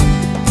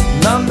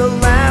 I'm the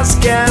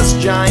last gas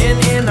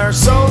giant in our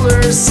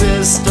solar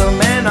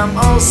system, and I'm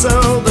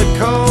also the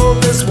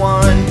coldest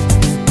one.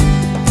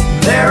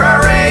 There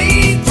are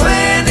 8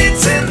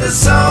 planets in the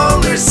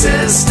solar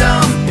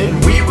system,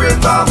 and we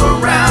revolve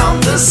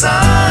around the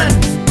sun.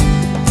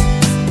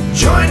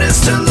 Join us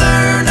to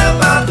learn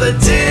about the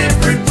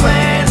different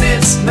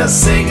planets. Now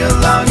sing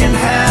along and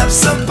have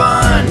some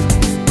fun.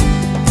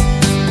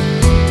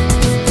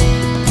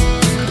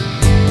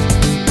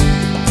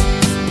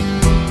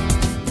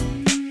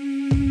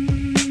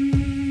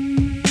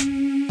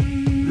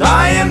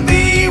 I am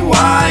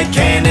VY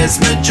Canis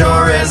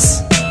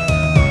Majoris,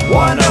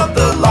 one of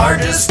the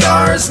largest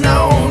stars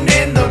known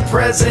in the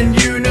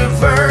present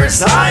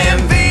universe. I am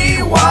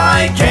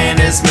VY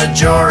Canis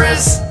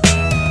Majoris,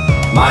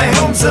 My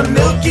home's a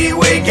Milky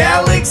Way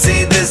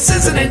galaxy, this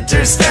is an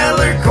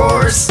interstellar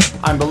course.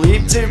 I'm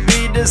believed to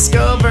be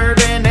discovered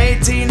in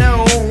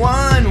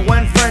 1801,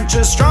 when French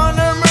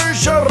astronomer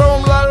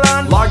Jerome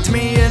Lalande locked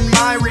me in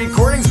my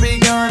recordings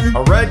begun.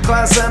 A red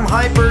class M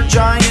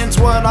hypergiant's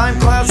what I'm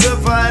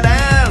classified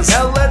as.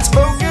 Now let's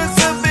focus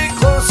a bit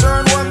closer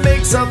on what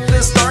makes up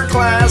this star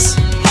class.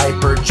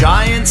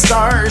 Hypergiant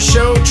stars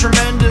show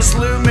tremendous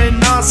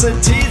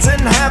luminosities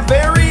and have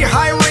very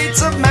high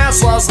rates of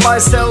mass loss by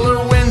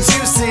stellar winds,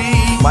 you see.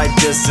 My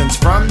distance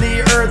from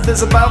the Earth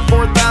is about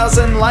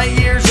 4,000 light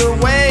years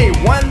away.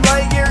 1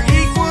 light year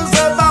equals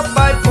about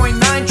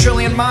 5.9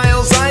 trillion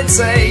miles, I'd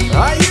say.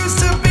 I used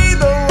to be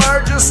the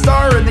largest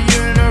star in the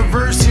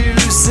universe, you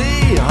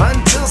see,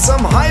 until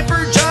some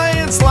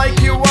hypergiants like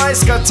you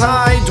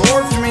Scatai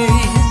dwarfed me.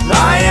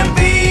 I am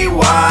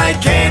VY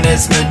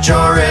Canis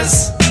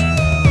Majoris,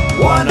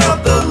 one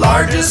of the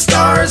largest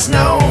stars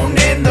known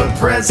in the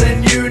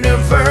present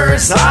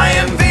universe. I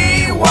am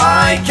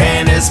VY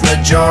Canis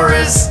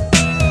Majoris.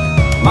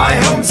 My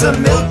home's a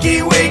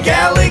Milky Way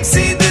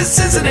galaxy, this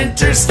is an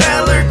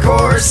interstellar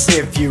course.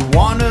 If you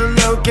wanna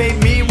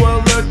locate me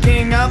while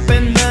looking up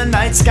in the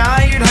night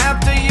sky, you'd have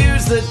to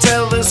use the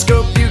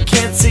telescope. You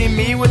can't see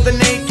me with the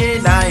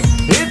naked eye.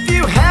 If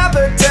you have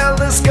a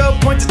telescope,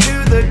 point it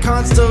to the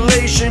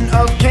constellation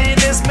of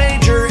Canis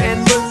Major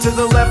and look to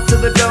the left to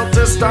the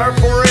Delta Star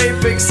for a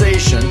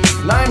fixation.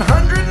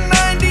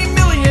 990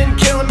 million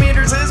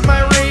kilometers is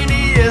my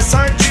radius.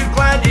 Aren't you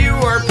glad you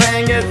are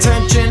paying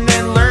attention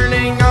and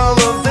learning all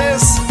of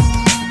this?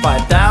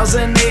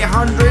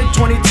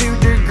 5,822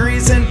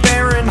 degrees in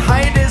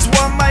Fahrenheit is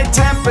what my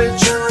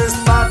temperature is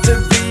thought to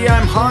be.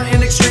 I'm hot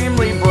and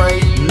extremely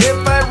bright.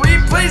 If I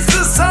replace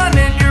the sun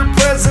in your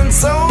present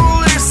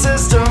solar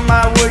system,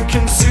 I would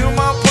consume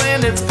all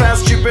planets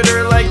past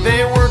Jupiter like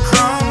they were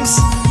crumbs.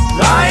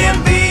 I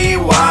am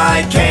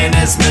VY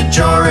Canis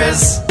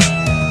Majoris,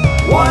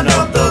 one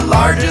of the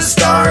largest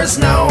stars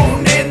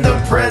known in the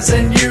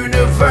present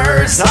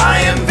universe.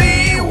 I am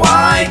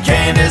VY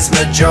Canis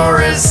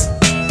Majoris.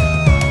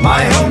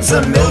 My home's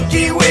a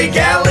Milky Way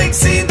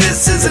galaxy,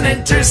 this is an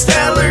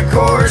interstellar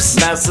course.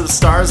 Massive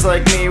stars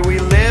like me, we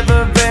live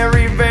a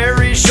very,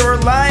 very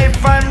short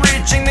life. I'm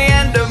reaching the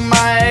end of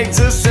my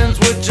existence,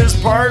 which is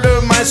part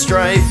of my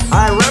strife.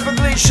 I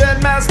rapidly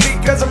shed mass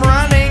because I'm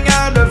running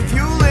out of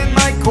fuel in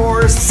my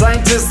course.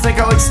 Scientists think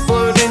I'll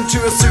explode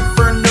into a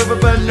supernova,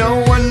 but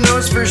no one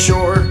knows for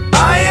sure.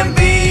 I am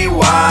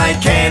VY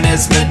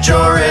Canis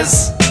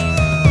Majoris,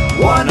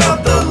 one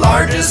of the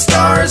largest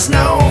stars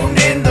known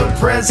in the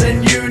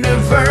present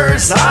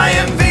universe. I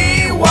am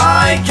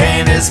VY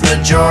Canis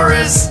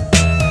Majoris.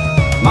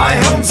 My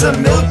home's a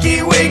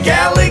Milky Way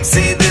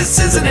galaxy, this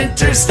is an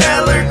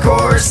interstellar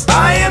course.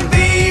 I am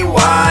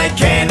VY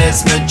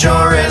Canis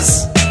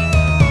Majoris,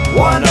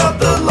 one of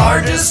the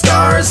largest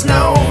stars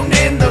known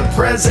in the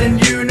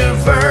present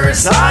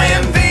universe. I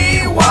am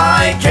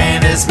VY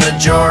Canis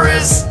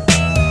Majoris.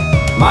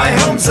 My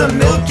home's a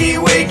Milky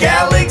Way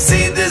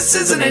galaxy, this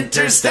is an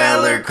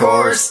interstellar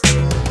course.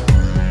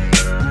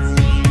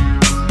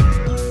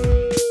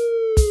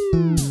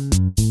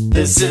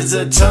 This is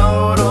a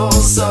total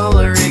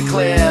solar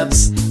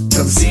eclipse.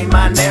 Come see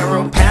my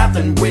narrow path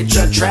in which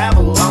I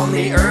travel on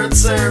the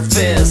Earth's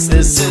surface.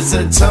 This is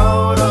a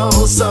total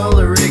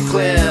solar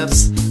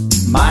eclipse.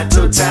 My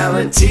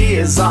totality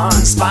is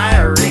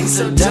awe-inspiring,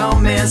 so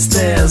don't miss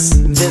this.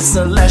 This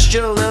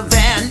celestial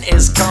event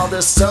is called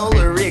a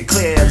solar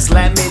eclipse.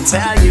 Let me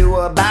tell you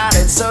about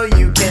it so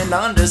you can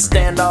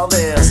understand all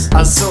this.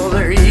 A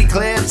solar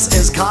eclipse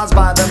is caused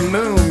by the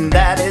moon,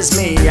 that is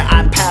me.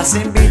 I pass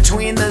in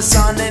between the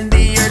sun and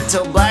the earth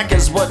till black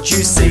is what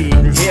you see.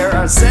 Here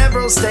are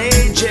several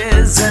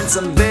stages and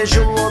some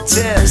visual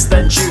tips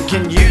that you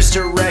can use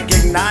to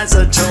recognize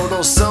a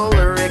total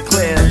solar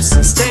eclipse.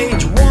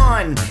 Stage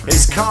 1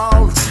 is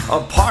called a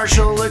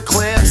partial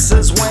eclipse.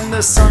 Is when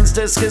the sun's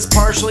disk is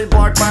partially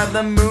blocked by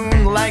the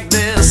moon like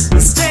this.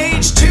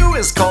 Stage 2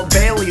 is called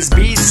Bailey's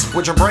Beats,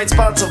 which are bright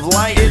spots of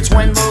light. It's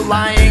when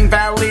low-lying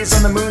valleys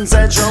on the moon's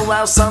edge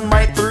allow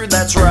sunlight through,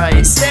 that's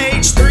right.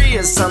 Stage 3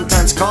 is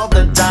sometimes called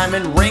the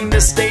diamond ring.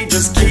 This stage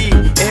is key,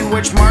 in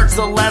which marks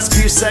the last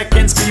few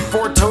seconds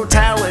before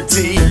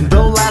totality.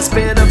 The last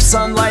bit of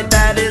sunlight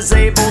that is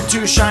able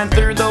to shine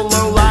through the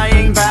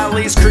low-lying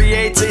valleys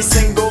creates a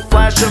single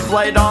flash of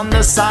light on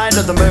the side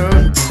of the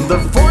moon. The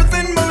fourth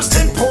and most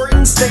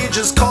important stage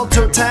is called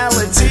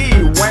totality,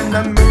 when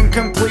the moon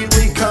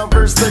completely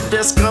covers the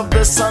disk of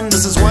the sun.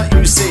 This is what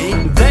you see.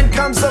 Then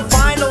comes the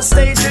final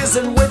stages,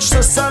 in which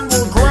the sun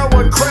will grow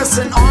a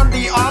crescent on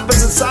the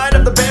opposite side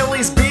of the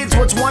Bailey's beads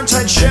which once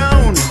had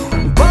shown.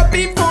 But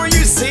before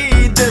you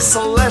see this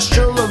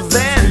celestial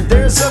event,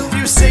 there's a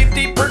few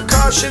safety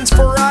precautions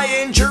for eye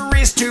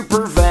injuries to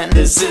prevent.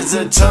 This is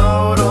a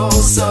total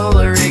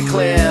solar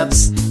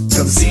eclipse.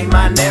 Come see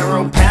my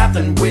narrow path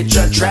in which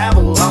I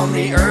travel on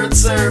the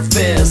Earth's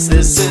surface.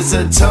 This is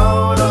a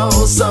total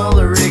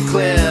solar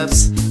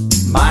eclipse.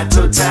 My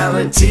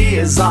totality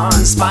is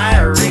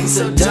awe-inspiring,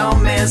 so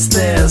don't miss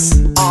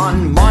this.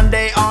 On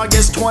Monday,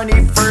 August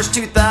 21st,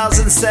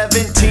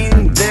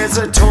 2017, there's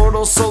a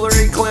total solar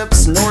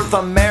eclipse North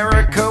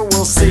America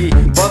will see.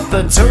 But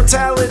the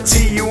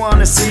totality you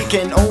wanna see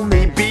can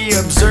only be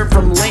observed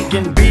from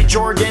Lincoln Beach,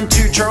 Oregon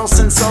to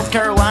Charleston, South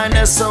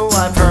Carolina, so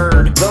I've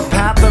heard. The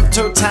path of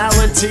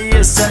totality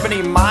is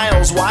 70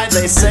 miles wide,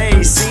 they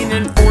say, seen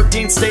in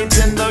 14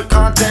 states in the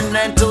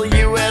continental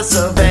US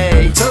of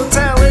A.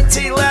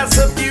 Totality lasts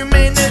a few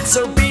minutes,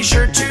 so be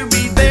sure to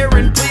be there,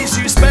 and please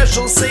use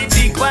special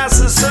safety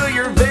glasses so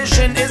your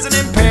vision isn't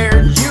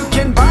impaired. You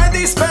can buy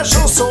these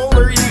special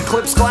solar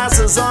eclipse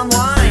glasses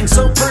online,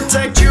 so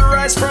protect your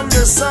eyes from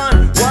the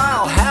sun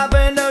while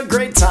having a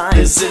great time.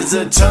 This is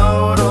a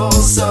total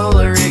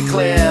solar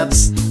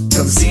eclipse.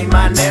 Come see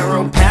my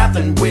narrow path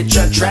in which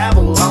I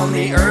travel on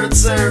the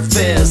Earth's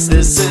surface.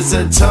 This is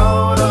a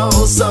total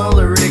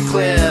solar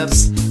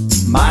eclipse.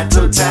 My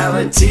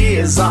totality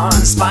is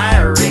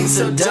awe-inspiring,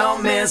 so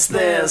don't miss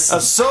this.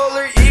 A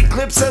solar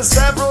eclipse has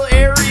several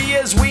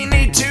areas we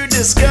need to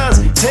discuss.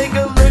 Take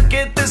a look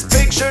at this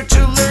picture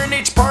to learn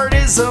each part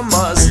is a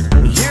must.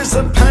 Here's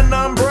a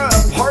penumbra,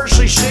 a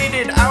partially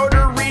shaded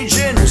outer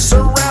region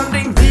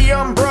surrounding the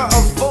umbra,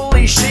 a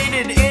fully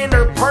shaded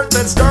inner part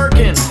that's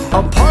darkened.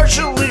 A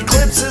partial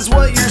eclipse is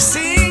what you're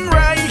seeing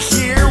right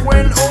here,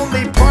 when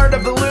only part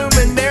of the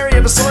luminary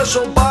of a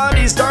celestial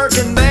body is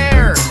darkened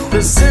there.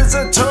 This is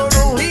a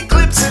total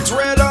eclipse, it's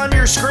red on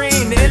your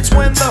screen. It's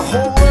when the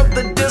whole of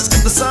the disk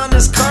of the sun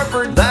is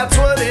covered, that's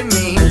what it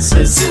means.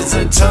 This is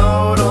a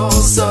total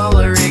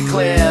solar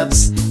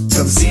eclipse.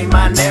 Come see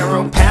my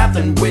narrow path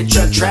in which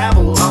I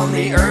travel on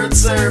the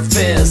Earth's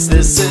surface.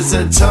 This is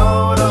a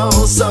total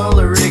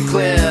solar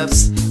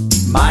eclipse.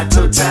 My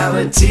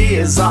totality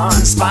is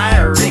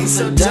awe-inspiring,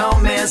 so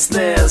don't miss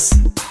this.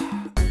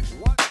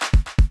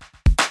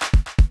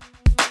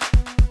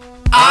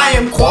 I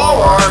am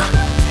Oort,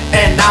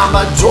 and I'm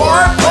a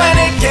dwarf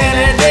planet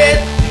candidate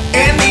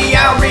in the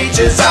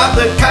outreaches of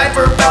the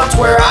Kuiper Belts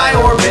where I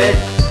orbit.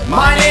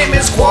 My name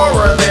is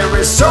Oort, there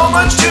is so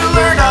much to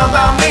learn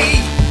about me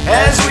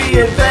as we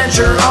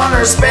adventure on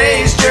our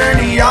space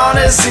journey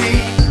odyssey.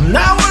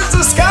 Now was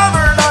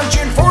discovered on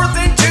June 4th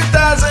in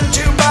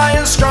 2002 by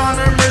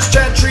astronomers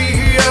Chad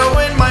Trujillo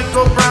and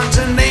Michael Brown,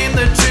 to name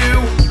the two.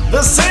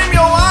 The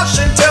Samuel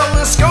Oshin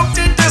telescope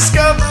did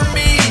discover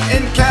me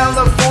in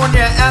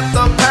California at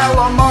the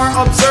Palomar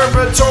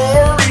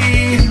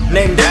Observatory,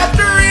 named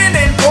after an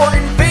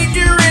important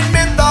figure in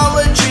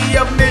mythology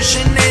of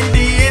Mission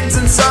Indians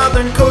in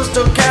southern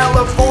coastal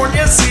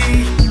California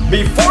Sea.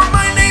 Before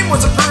my name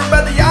was approved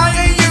by the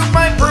IAU,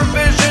 my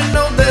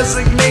provisional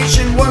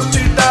designation was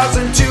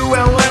 2002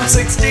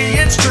 LM60,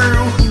 it's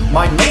true.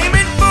 My name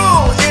in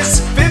full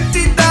is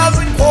 50,000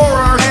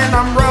 Oort, and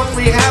I'm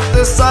roughly half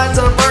the size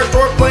of Earth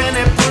or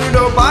planet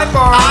Pluto by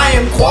far. I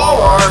am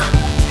Oort,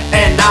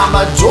 and I'm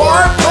a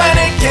dwarf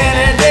planet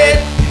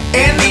candidate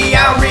in the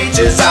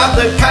outreaches of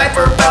the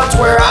Kuiper Belts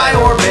where I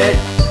orbit.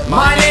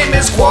 My name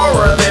is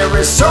Oort, there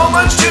is so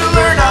much to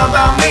learn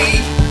about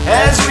me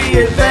as we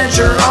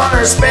adventure on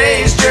our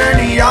space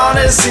journey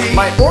odyssey.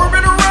 My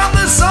orbit around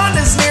the sun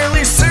is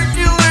nearly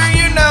circular,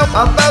 you know,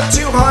 about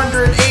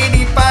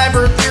 285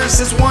 Earth years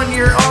is 1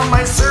 year on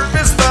my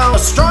surface though.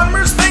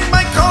 Astronomers think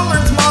my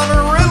color's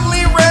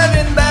moderately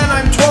red and that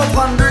I'm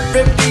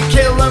 1,250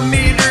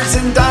 kilometers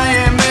in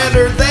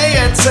diameter. They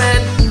had said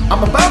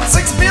I'm about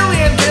 6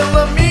 billion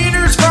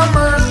kilometers from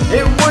Earth.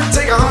 It would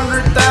take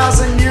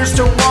 100,000 years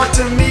to walk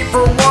to me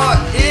for what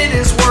it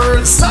is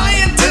worth.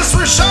 Scientists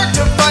were shocked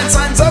to find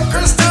signs of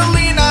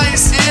crystalline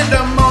ice and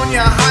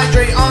ammonia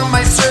hydrate on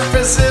my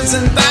surface.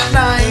 Isn't that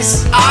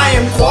nice? I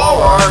am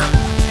Oort,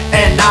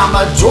 and I'm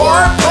a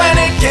dwarf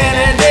planet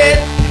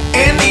candidate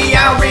in the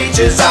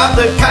outreaches of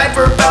the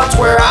Kuiper Belts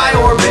where I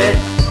orbit.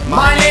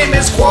 My name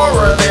is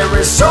Oort, there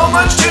is so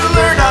much to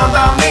learn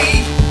about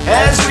me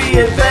as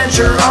we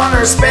adventure on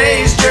our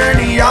space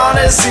journey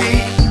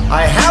odyssey.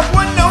 I have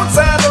one known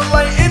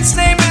satellite, its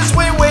name is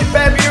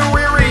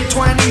February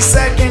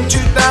 22nd,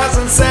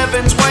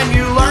 2007's when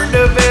you learned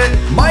of it.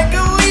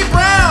 Michael Lee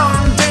Brown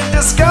did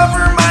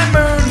discover my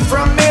moon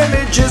from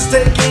images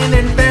taken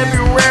in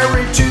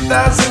February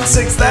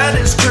 2006, that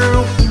is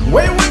true.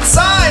 Wayward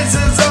size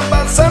is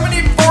about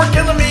 74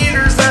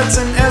 kilometers, that's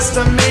an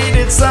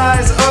estimated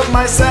size of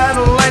my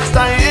satellite's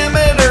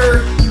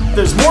diameter.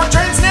 There's more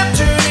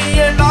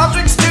trans-Neptunian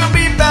objects to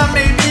be found,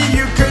 maybe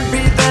you could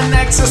be the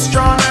next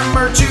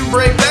astronomer to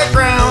break that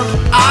ground.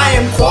 I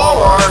am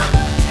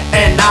Oort,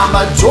 and I'm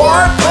a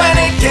dwarf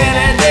planet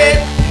candidate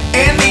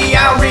in the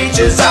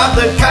outreaches of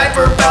the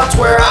Kuiper Belts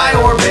where I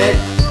orbit.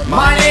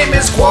 My name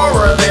is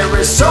Oort, there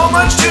is so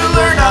much to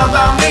learn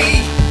about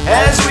me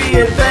as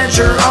we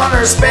adventure on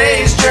our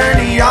space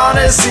journey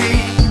odyssey.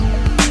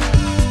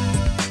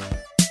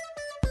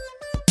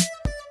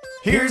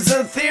 Here's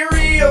a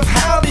theory of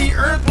how the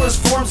Earth was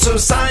formed, so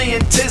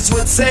scientists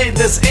would say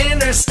this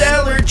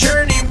interstellar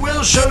journey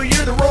will show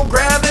you the role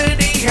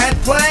gravity had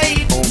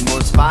played.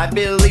 Almost 5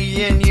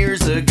 billion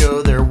years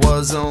ago there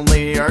was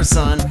only our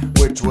sun,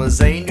 which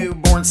was a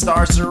newborn one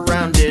star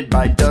surrounded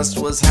by dust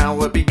was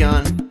how it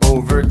begun.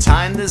 Over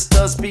time this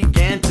dust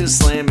began to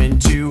slam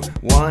into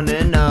one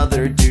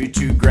another due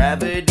to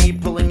gravity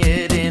pulling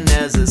it in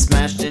as it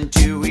smashed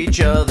into each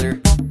other.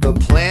 The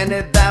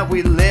planet that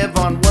we live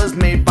on was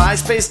made by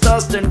space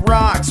dust and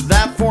rocks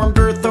that formed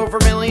Earth over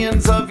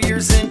millions of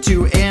years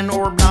into an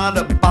orb, not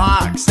a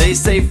box. They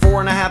say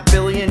 4.5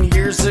 billion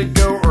years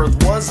ago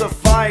Earth was a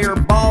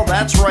fireball.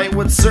 That's right,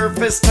 with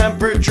surface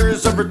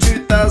temperatures over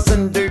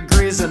 2,000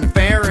 degrees in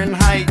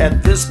Fahrenheit.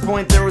 At this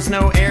point there was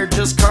no air,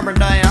 just carbon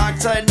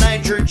dioxide,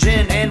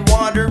 nitrogen, and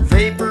water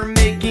vapor,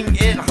 making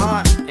it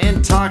hot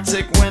and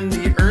toxic when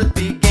the Earth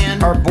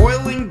began. Our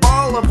boiling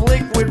ball of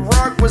liquid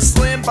rock was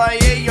slammed by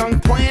a young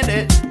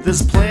planet.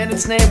 This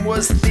planet's name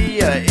was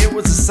Theia. It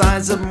was the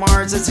size of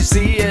Mars as you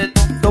see it.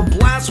 The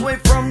blast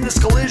wave from this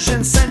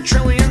collision sent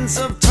trillions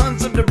of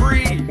tons of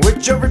debris,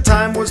 which over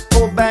time was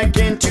pulled back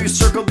in to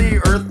circle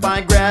the Earth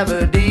by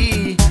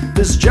gravity.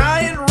 This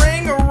giant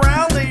ring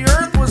around the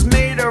Earth was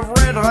made of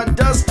red hot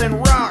dust and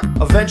rock,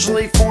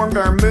 eventually formed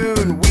our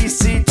moon we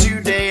see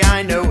today.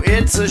 I know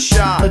it's a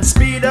shock. Let's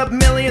speed up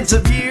millions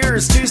of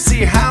years to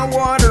see how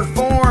water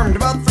formed.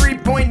 About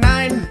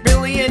 3.9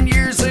 billion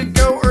years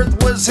ago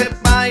Earth was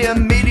hit by a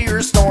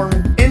meteor storm.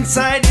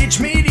 Inside each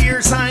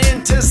meteor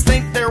scientists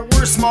think there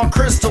were small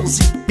crystals.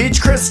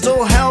 Each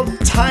crystal held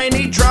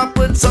tiny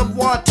droplets of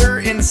water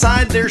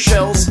inside their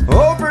shells.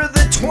 Over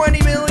the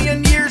 20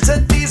 million years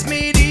that these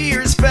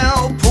meteors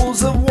fell,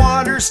 pools of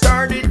water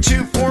started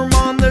to form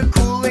on the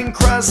cooling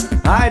crust.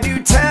 I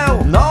do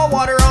tell, all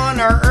water on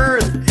our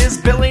Earth is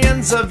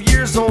billions of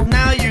years old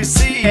now, you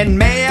see, and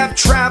may have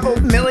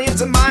traveled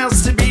millions of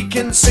miles to be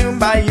consumed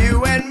by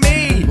you and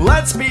me.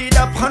 Let's speed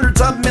up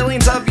hundreds of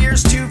millions of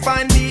years to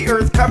find the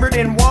Earth covered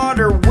in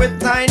water, with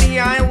tiny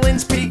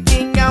islands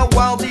peeking out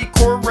while the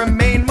core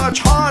remained much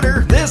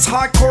hotter. This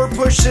hot core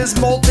pushes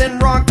molten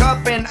rock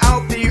up and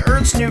out the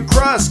Earth's new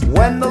crust.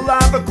 When the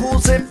lava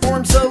cools it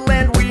forms a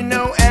land we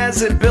know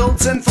as it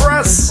builds and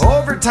thrusts.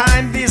 Over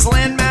time these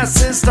land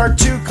masses start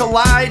to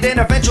collide and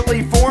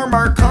eventually form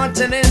our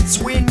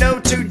continents we know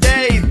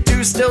today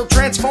do still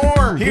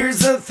transform.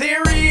 Here's a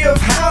theory of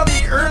how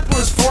the Earth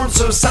was formed,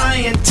 so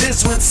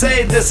scientists would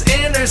say this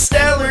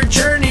interstellar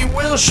journey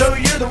will show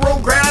you the role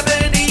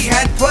gravity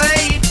had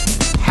played.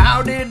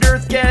 How did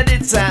Earth get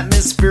its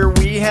atmosphere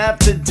we have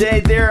today?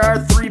 There are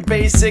three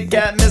basic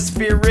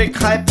atmospheric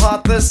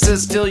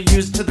hypotheses still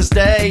used to this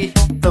day.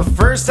 The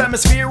first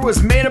atmosphere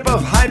was made up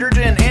of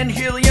hydrogen and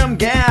helium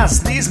gas.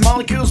 These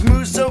molecules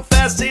move so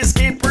fast they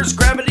escape Earth's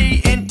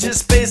gravity into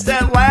space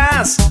at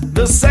last.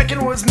 The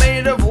second was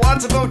made of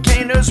lots of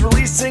volcanoes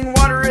releasing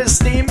water as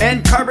steam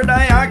and carbon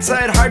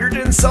dioxide,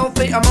 hydrogen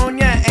sulfate,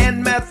 ammonia,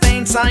 and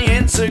methane.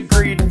 Science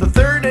agreed. The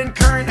third and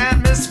current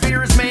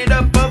atmosphere is made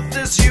up of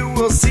this. You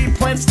will see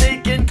plants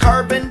take in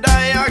carbon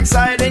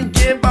dioxide and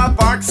give off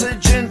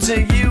oxygen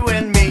to you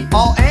and me.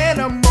 All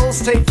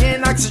animals take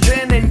in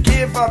oxygen and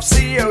give off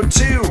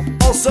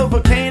CO2. Also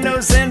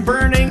volcanoes and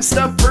burning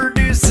stuff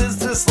produces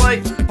this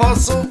like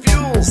fossil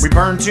fuels. We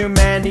burn too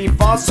many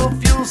fossil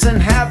fuels and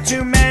have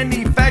too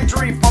many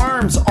factory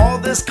farms. All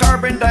this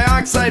carbon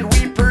dioxide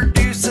we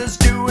produce is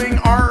doing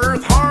our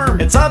Earth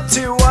harm. It's up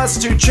to us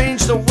to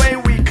change the way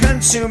we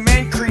consume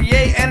and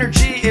create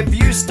energy. If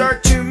you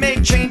start to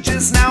make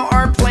changes now,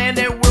 our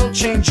planet will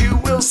change, you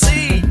will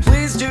see.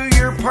 Please do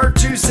your part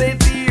to save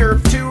the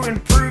Earth, to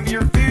improve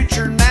your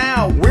future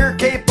now. We're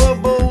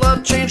capable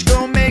of change,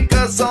 go make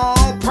us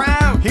all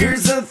proud.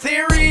 Here's a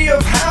theory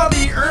of how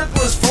the Earth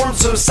was formed,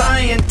 so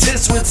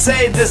scientists would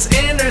say this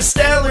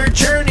interstellar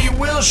journey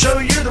will show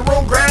you the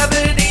role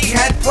gravity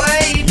had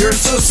played. You're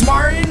so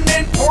smart and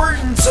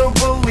important, so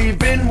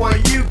believe in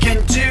what you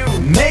can do.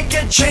 Make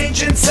a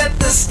change and set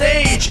the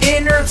stage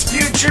in Earth's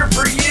future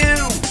for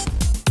you.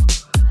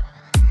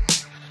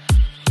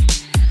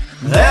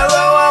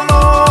 Hello, I'm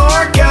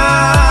Orcas.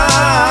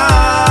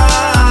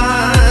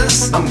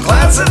 I'm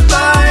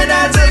classified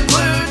as a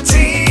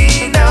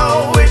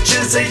Plutino, which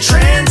is a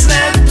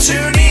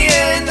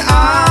trans-Neptunian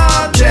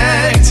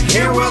object.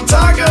 Here we'll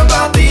talk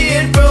about the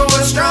info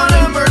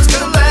astronomers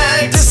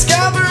collect.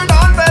 Discovered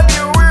on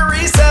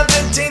February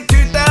 17,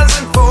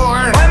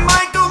 2004 by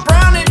Michael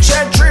Brown and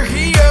Chad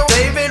Trujillo,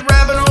 David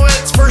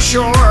Rabinowitz for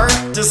sure.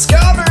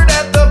 Discovered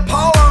at the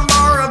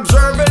Palomar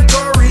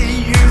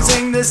Observatory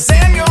using the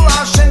Samuel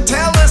Oschin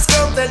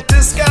telescope that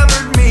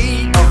discovered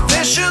me.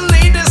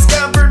 Officially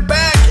discovered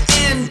back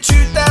in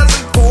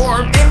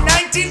 2004. In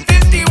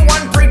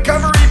 1951,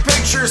 pre-covery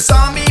pictures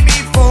saw me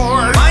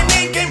before. My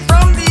name came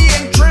from the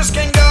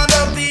Etruscan god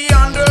of the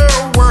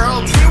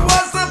underworld. He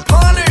was the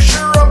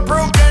punisher of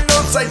broken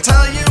oaths, I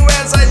tell you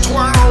as I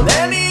twirled.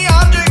 Any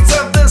objects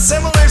of the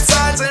similar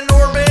size and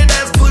orbit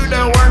as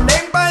Pluto were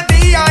named by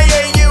the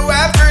IAU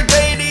after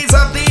deities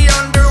of the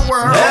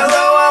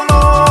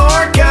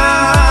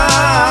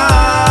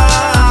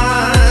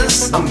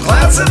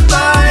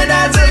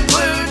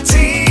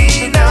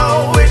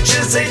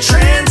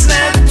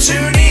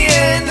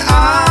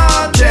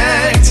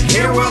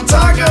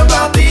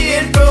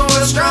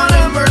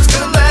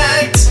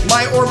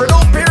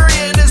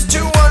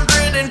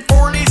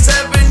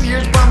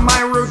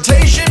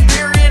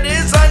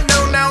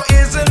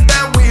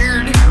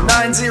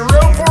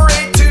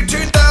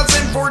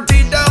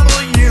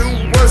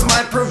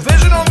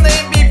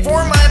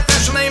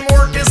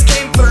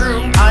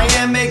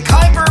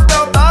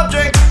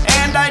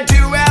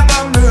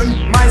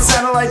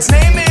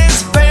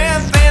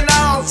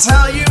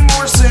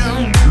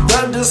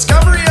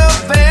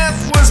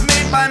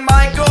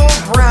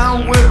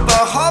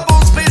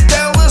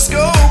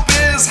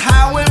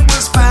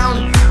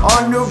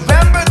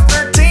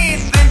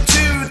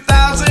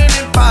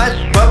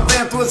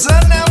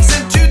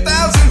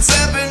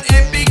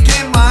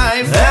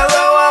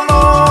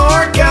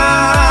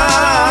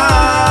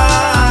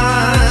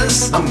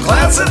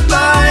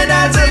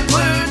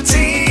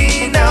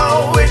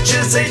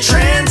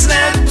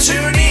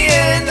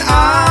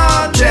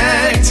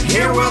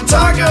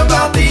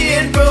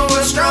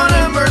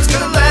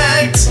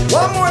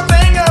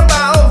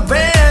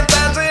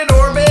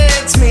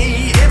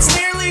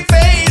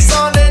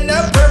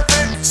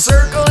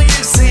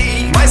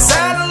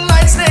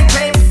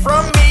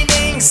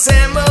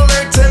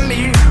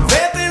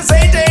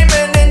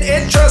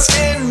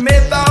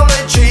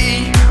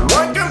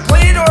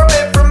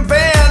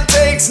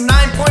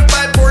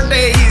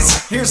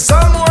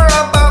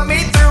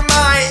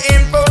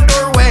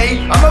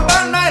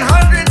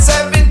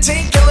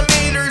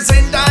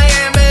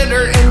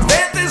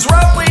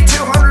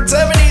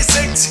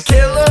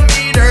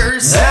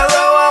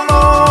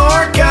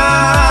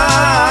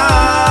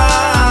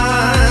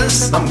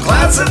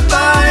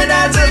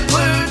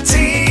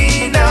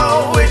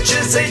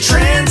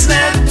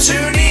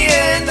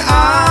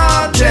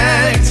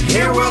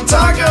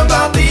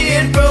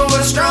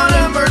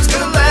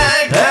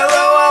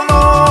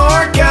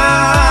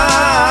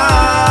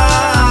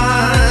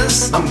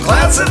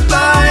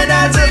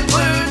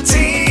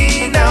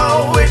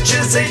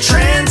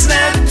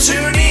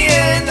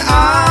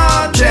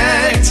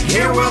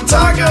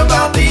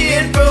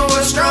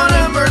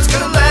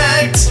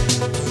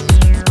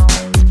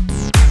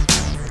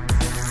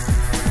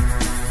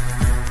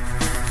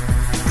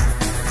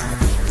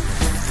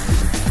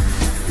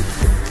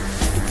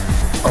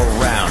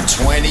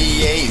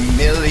 28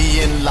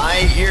 million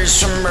light years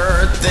from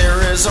Earth,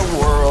 there is a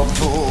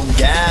whirlpool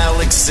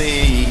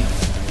galaxy.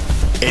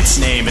 Its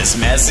name is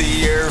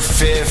Messier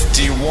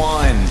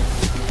 51.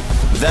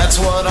 That's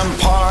what I'm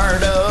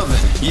part of,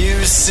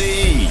 you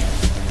see.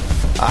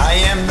 I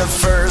am the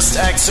first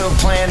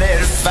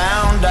exoplanet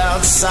found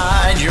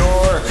outside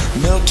your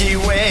Milky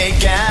Way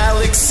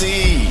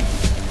galaxy.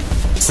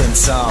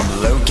 Since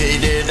I'm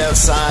located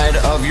outside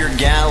of your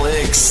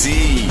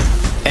galaxy,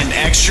 an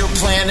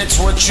exoplanet's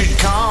what you'd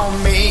call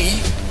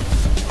me.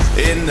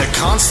 In the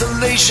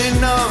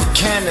constellation of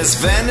Canis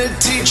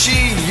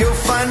Venatici, you'll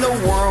find the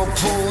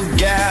Whirlpool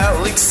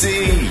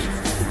Galaxy.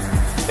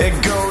 It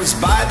goes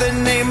by the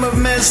name of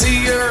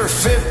Messier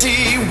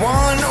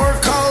 51, or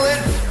call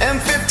it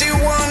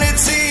M51,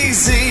 it's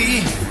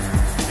easy.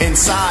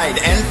 Inside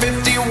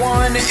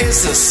N51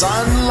 is a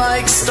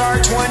sun-like star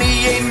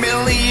 28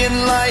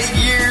 million light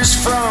years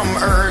from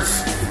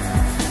Earth.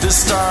 The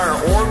star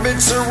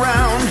orbits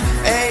around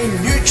a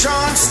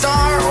neutron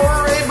star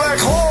or a black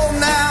hole.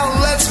 Now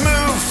let's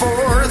move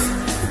forth.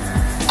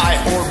 I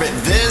orbit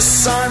this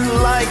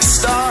sun-like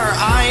star.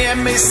 I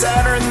am a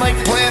Saturn-like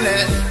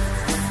planet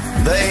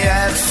they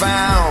had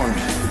found.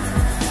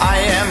 I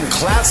am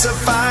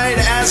classified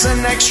as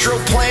an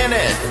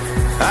exoplanet.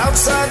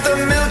 Outside the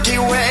Milky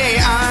Way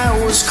I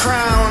was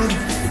crowned.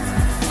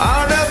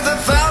 Out of the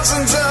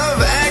thousands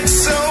of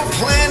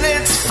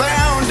exoplanets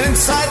found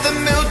inside the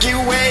Milky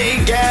Way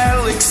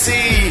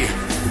galaxy,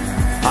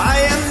 I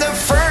am the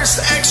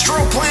first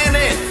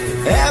exoplanet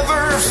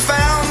ever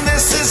found.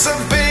 This is a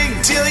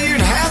big deal, you'd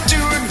have to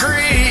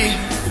agree.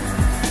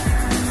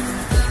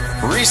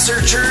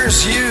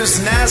 Researchers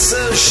use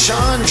NASA's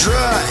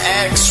Chandra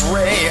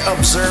X-ray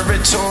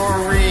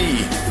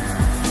Observatory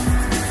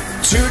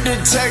to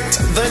detect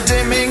the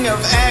dimming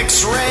of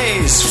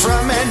X-rays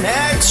from an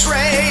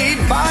X-ray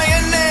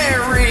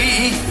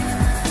binary.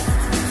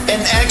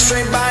 An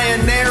X-ray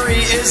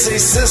binary is a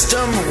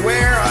system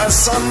where a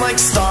sun-like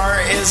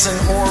star is in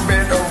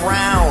orbit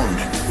around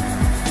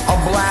a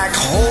black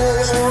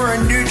hole or a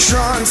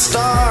neutron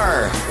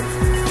star.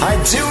 I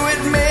do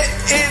admit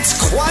it's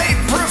quite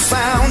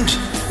profound.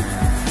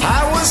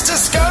 I was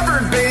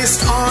discovered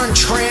based on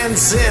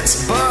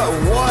transits, but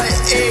what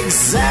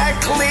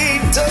exactly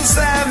does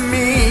that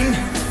mean?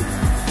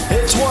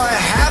 It's what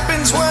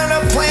happens when a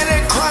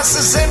planet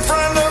crosses in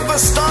front of a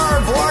star,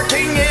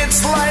 blocking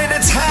its light.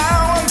 It's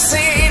how I'm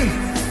seen.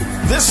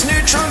 This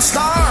neutron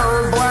star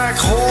or black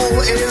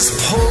hole is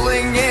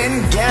pulling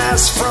in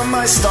gas from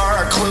my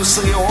star,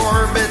 closely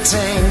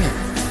orbiting.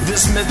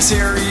 This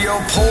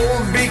material pole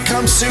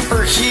becomes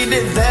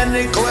superheated, then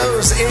it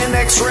glows in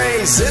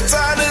X-rays. It's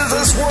out of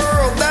this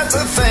world, that's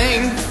a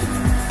thing.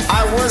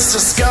 I was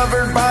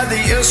discovered by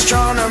the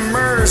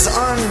astronomers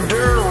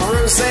under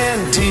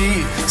Rosanne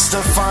D.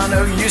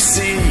 Stefano, you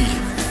see.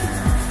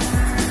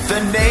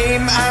 The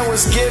name I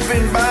was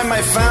given by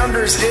my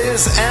founders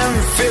is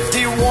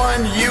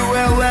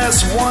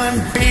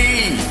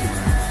M51ULS1b.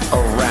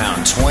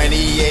 Around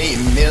 28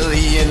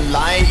 million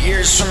light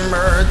years from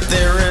Earth,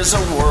 there is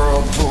a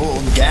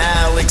whirlpool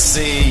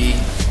galaxy.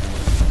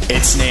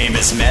 Its name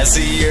is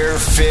Messier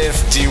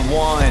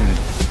 51.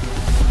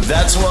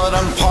 That's what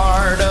I'm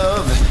part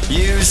of,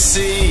 you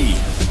see.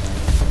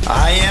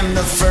 I am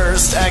the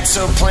first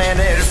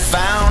exoplanet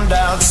found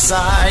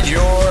outside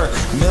your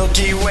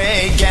Milky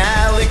Way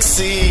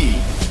galaxy.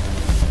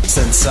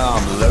 Since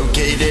I'm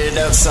located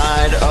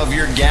outside of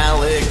your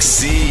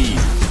galaxy,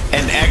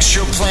 an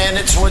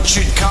exoplanet's what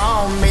you'd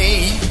call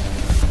me.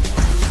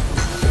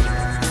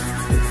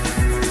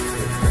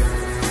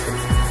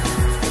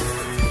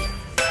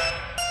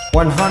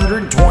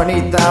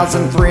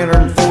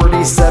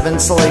 120,347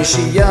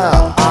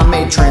 Salacia. I'm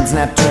a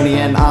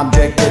trans-Neptunian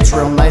object, it's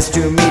real nice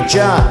to meet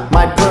ya.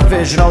 My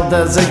provisional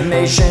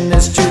designation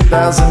is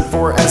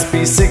 2004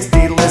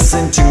 SP60.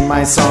 Listen to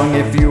my song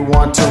if you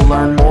want to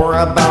learn more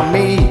about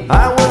me.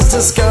 I was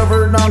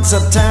discovered on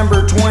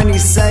September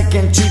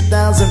 22nd,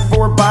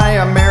 2004 by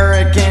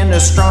American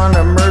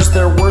astronomers.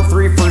 There were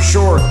 3 for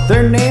sure.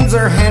 Their names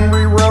are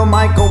Henry Rowe,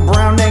 Michael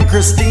Brown, and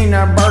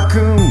Christina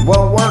Barkoon.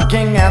 While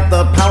working at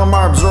the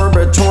Palomar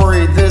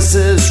Observatory, this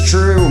is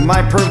true.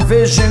 My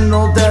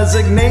provisional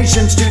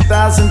designation's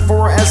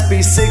 2004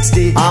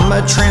 SP60. I'm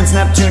a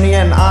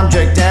trans-Neptunian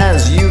object,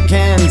 as you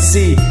can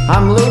see.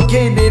 I'm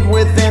located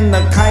within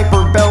the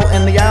Kuiper Belt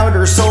in the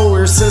outer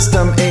solar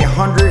system,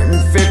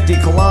 850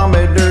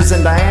 kilometers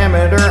in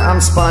diameter. I'm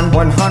spun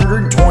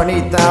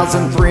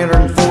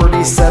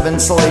 120,347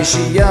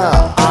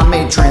 Salacia. I'm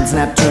a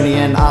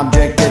trans-Neptunian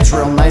object, it's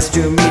real nice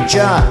to meet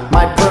ya.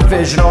 My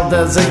provisional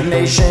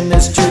designation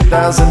is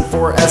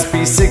 2004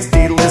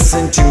 SP60.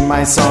 Listen to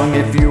my song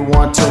if you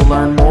want to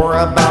learn more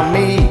about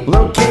me.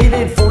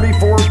 Located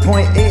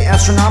 44.8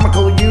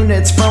 astronomical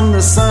units from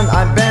the sun,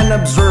 I've been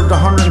observed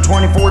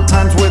 124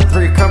 times with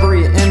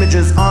recovery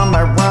images on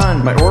my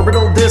run. My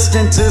orbital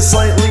distance is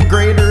slightly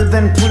greater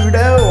than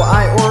Pluto.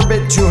 I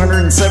orbit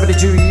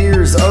 272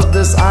 years of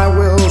this I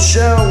will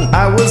show.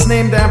 I was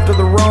named after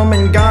the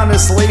Roman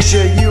goddess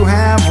Latia, you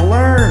have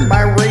learned.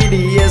 My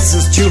radius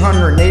is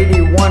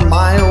 281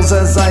 miles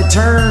as I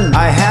turn.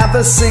 I have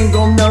a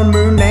single known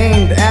moon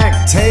named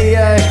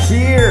Actea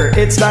here.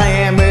 Its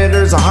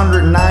diameter's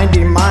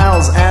 190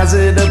 miles as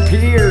it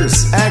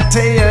appears.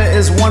 Actea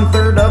is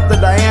 1/3 of the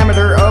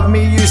diameter of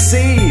me, you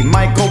see.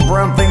 Michael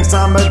Brown thinks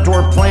I'm a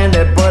dwarf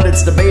planet, but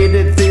it's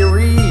debated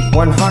theory.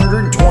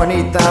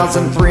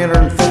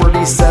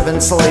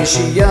 120,347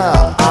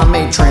 Salacia. I'm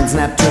a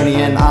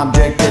trans-Neptunian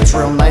object, it's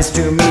real nice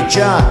to meet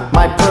ya.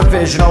 My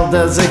provisional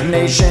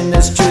designation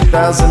is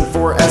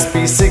 2004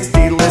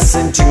 SP60.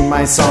 Listen to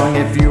my song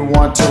if you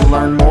want to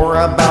learn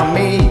more about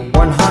me.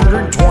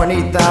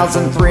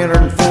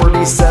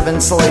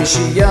 120,347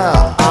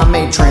 Salacia. I'm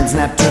a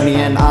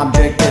trans-Neptunian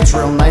object, it's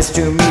real nice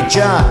to meet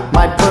ya.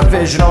 My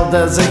provisional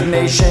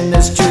designation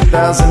is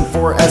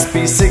 2004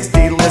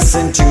 SP60.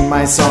 Listen to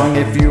my song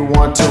if you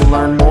want to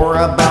learn more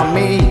about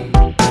me.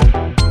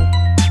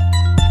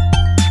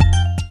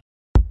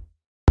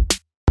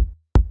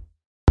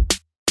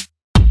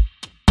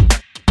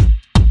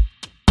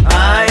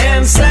 I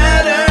am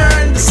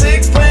Saturn, the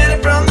sixth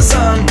planet from the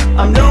sun.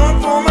 I'm known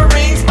for my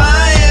rings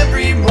by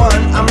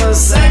everyone. I'm the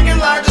second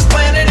largest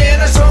planet in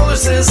our solar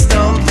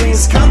system.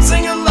 Please come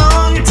sing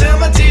along until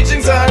my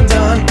teachings are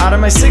done. Out of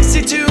my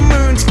 62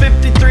 moons,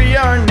 53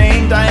 are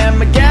named. I am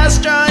a gas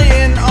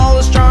giant, all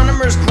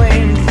astronomers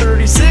claim.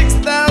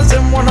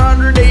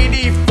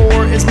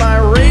 36,184 is my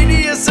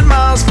radius in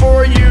miles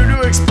for you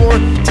to explore.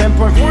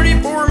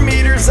 10.44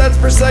 meters, that's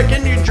per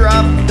second you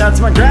drop. That's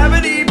my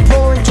gravity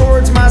pulling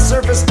towards my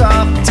surface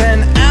top.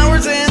 10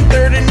 hours and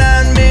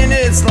 39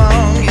 minutes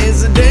long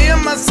is a day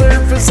on my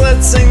surface.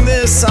 Let's sing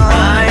this song.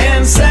 I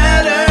am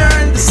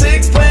Saturn, the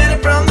sixth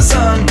planet from the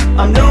sun.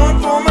 I'm known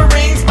for my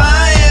rings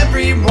by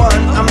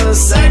everyone. I'm the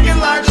second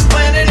largest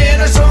planet in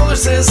our solar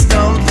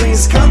system.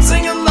 Please come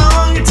sing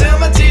along until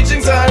my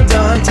teachings are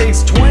done.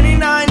 Takes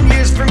 29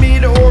 years for me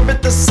to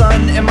orbit the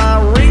sun, and my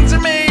rings are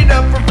made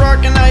up of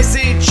rock and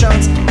icy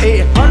chunks.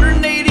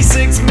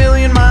 886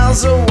 million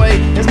miles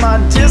away is my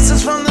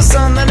distance from the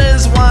sun. That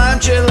is why I'm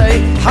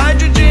Chile.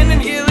 Hydrogen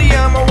and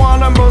helium are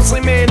what I'm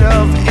mostly made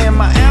of, and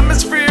my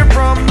atmosphere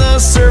from the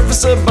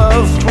surface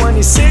above.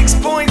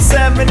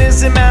 26.7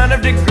 is the amount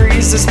of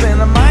degrees I spin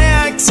on my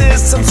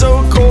axis. I'm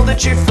so cold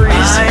that you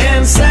freeze. I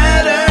am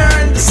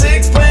Saturn, the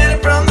sixth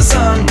planet from the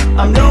sun.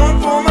 I'm known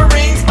for my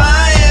rings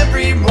by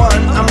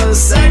everyone. I'm the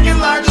second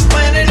largest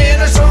planet in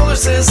our solar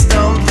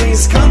system.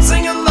 Please come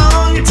sing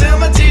along until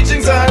my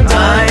teachings are done.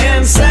 I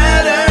am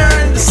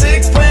Saturn, the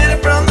sixth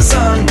planet from the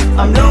sun.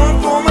 I'm known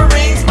for my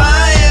rings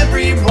by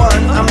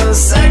everyone. I'm the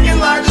second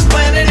largest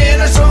planet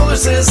in our solar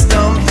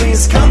system.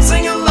 Please come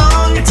sing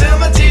along until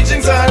my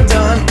teachings are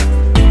done.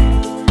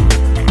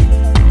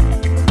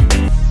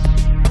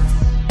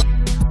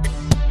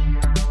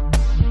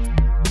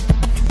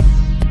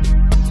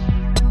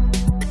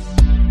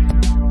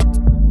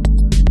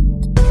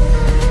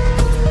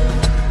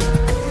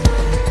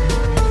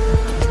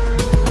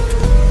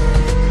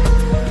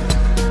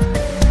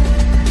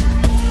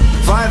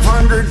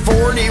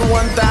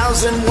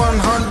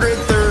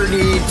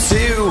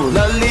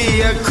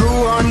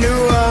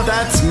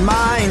 That's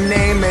my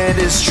name, it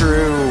is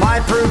true. My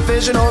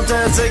provisional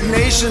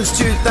designation's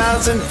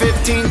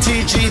 2015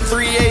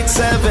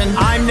 TG387.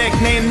 I'm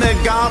nicknamed the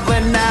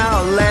Goblin,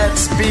 now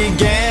let's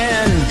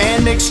begin.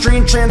 An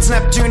extreme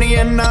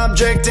trans-Neptunian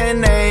object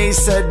in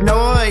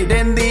Asteroid.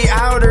 In the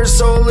outer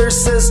solar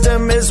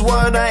system is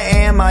what I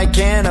am, I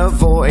can't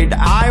avoid.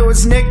 I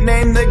was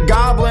nicknamed the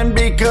Goblin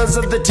because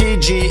of the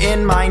TG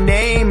in my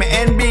name,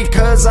 and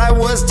because I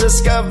was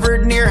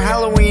discovered near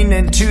Halloween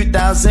in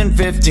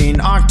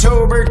 2015.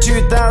 October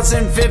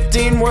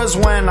 2015 was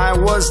when I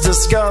was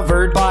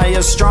discovered by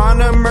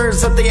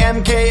astronomers at the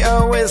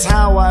MKO, is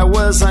how I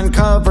was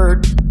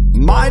uncovered.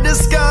 My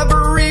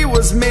discovery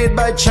was made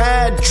by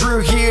Chad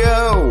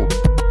Trujillo,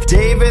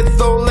 David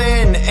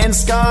Tholin, and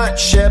Scott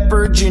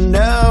Shepard, you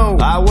know.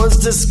 I was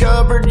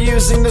discovered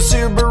using the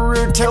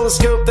Subaru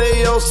telescope.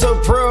 They also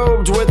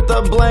probed with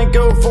the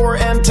Blanco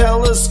 4M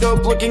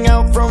telescope, looking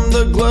out from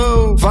the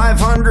globe.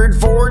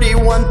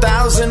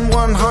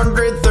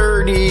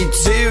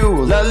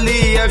 541,132.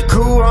 Lalia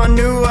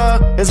Kuanua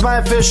is my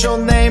official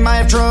name. I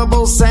have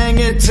trouble saying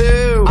it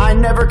too. I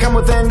never come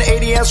within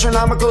 80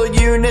 astronomical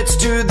units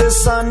to the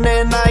sun,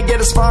 and I get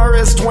as far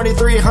as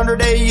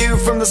 2300 AU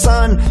from the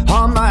sun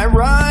on my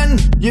run.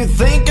 You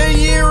think a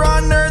year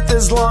on Earth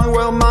is long?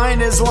 Well,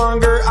 mine is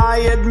longer, I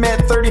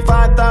admit.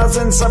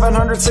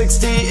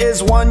 35,760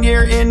 is 1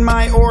 year in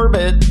my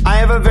orbit. I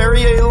have a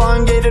very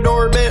elongated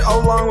orbit,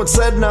 along with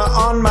Sedna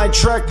on my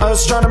trek.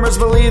 Astronomers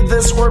believe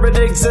this orbit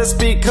exists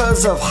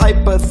because of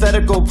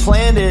hypothetical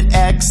planet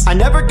X. I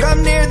never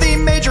come near near the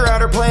major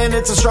outer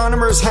planets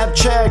astronomers have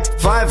checked.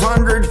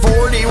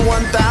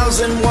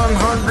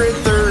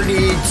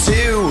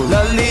 541,132.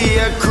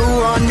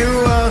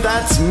 Laliakuanua,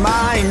 that's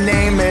my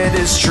name, it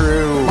is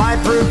true. My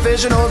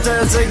provisional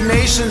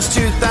designation's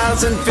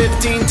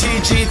 2015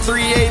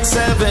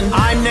 TG387.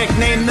 I'm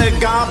nicknamed the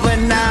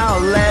Goblin, now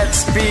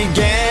let's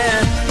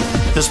begin.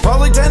 There's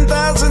probably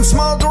 10,000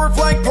 small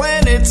dwarf-like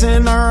planets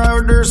in our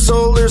outer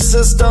solar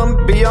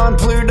system beyond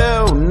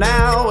Pluto.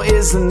 Now,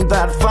 isn't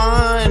that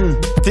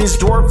fun? These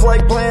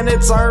dwarf-like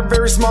planets are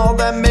very small,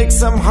 that makes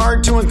them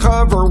hard to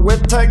uncover.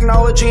 With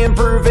technology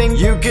improving,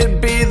 you could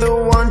be the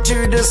one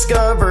to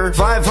discover.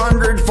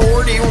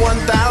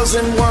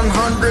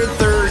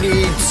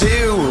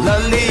 541,132.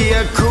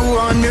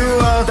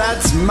 Laliakuanua,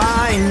 that's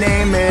my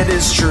name, it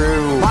is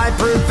true. My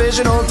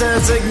provisional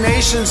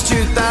designation's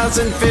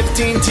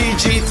 2015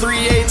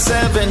 TG387.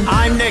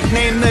 I'm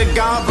nicknamed the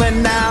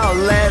Goblin, now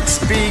let's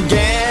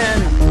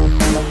begin.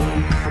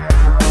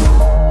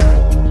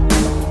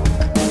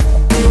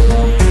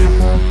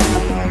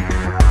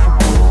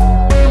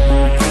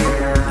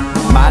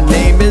 My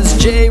name is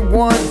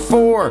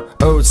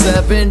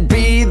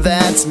J1407B,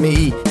 that's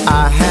me.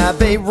 I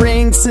have a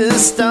ring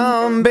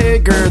system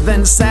bigger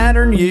than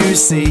Saturn, you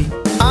see.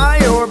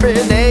 I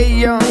orbit a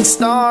young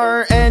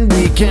star and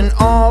we can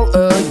all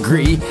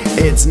agree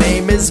its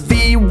name is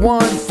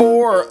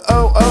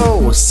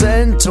V1400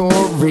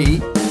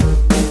 Centauri.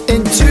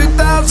 In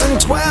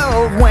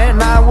 2012,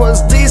 when I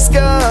was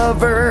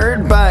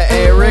discovered by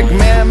Eric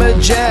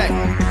Mamajek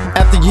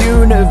at the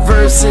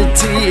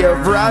University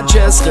of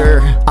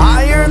Rochester,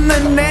 I earned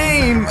the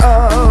name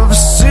of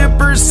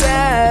Super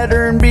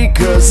Saturn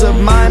because of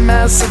my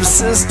massive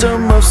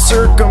system of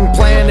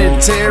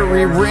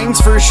circumplanetary rings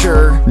for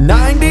sure.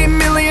 90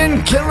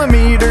 million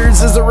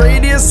kilometers is the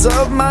radius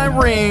of my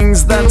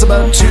rings. That's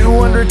about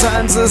 200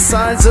 times the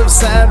size of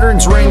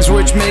Saturn's rings,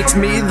 which makes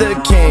me the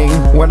king.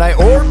 When I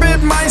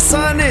orbit my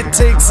sun, it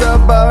takes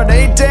about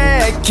a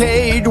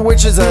decade,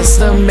 which is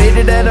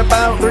estimated at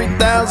about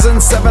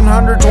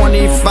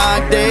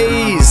 3,725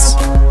 days.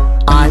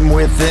 I'm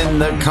within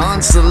the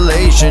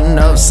constellation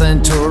of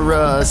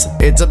Centaurus.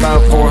 It's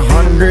about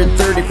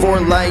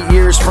 434 light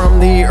years from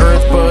the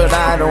Earth, but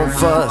I don't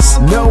fuss.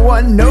 No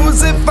one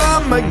knows if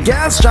I'm a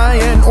gas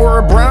giant or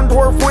a brown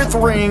dwarf with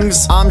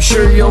rings. I'm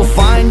sure you'll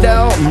find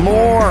out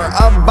more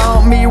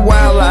about me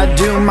while I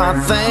do my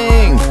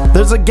thing.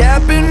 There's a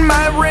gap in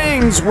my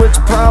rings, which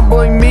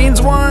probably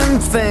means one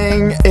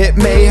thing. It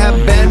may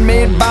have been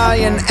made by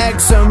an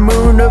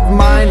exomoon of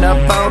mine.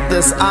 About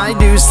this I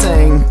do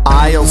sing.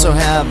 I also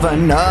have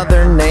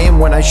another name.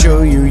 When I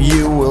show you,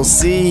 you will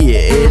see.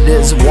 It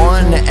is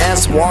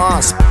 1S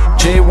Wasp,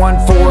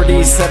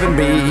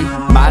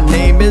 J147B. My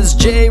name is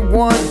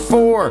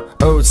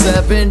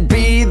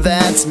J1407B,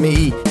 that's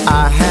me.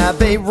 I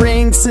have a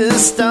ring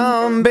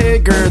system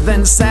bigger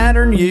than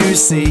Saturn, you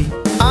see.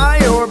 I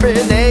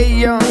orbit a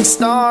young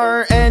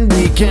star and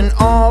we can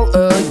all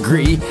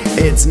agree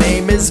its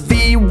name is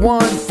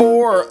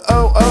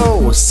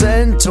V1400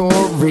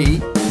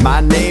 Centauri.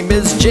 My name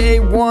is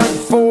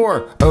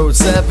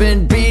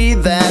J1407B,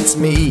 that's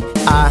me.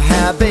 I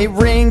have a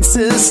ring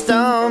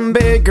system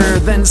bigger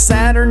than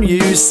Saturn,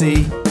 you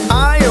see.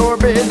 I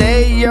orbit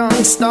a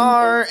young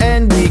star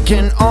and we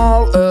can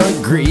all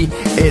agree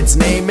its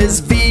name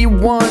is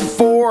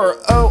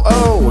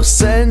V1400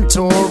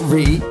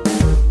 Centauri.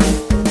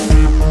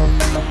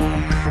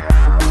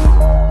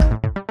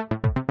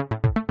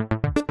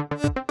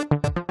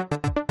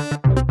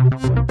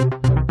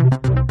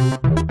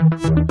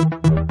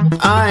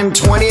 I'm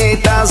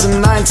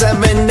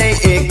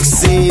 28,978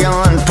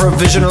 Ixion,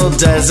 provisional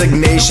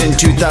designation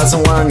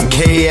 2001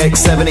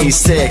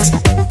 KX76.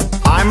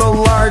 I'm a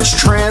large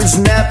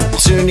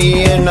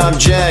trans-Neptunian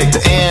object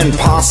and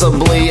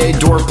possibly a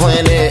dwarf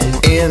planet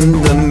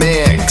in the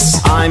mix.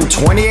 I'm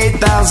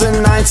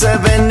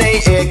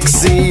 28,978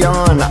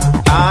 Ixion.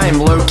 I'm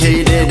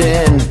located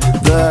in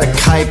the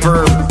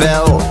Kuiper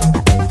Belt,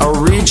 a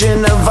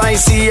region of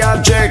icy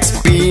objects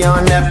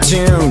beyond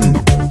Neptune.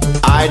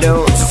 I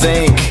don't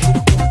think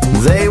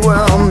they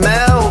will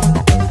melt.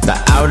 The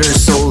outer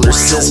solar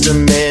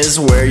system is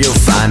where you'll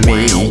find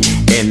me.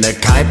 In the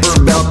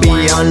Kuiper Belt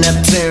beyond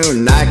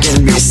Neptune, I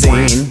can be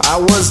seen. I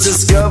was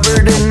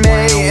discovered in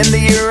May in the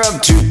year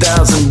of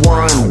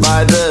 2001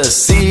 by the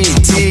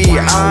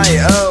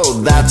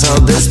CTIO. That's how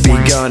this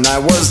begun. I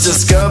was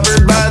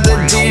discovered by the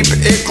Deep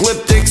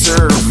Ecliptic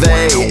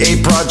Survey, a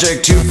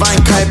project to find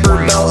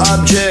Kuiper Belt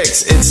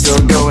objects. It's still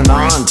going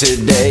on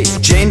today.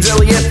 James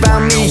Elliott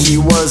found me, he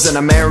was an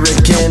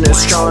American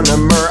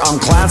astronomer. I'm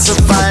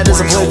classified as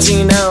a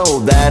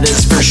Platino, that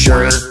is for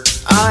sure.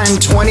 I'm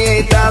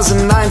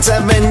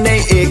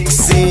 28,978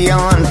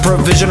 Ixion,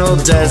 provisional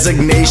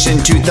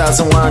designation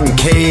 2001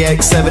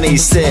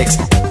 KX76.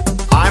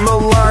 I'm a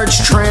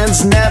large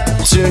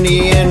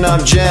trans-Neptunian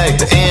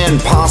object and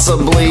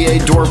possibly a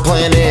dwarf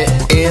planet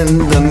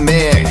in the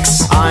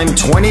mix. I'm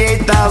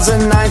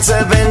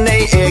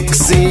 28,978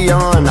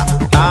 Ixion.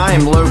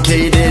 I'm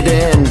located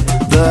in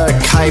the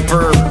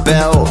Kuiper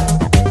Belt,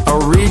 a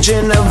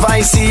region of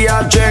icy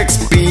objects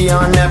beyond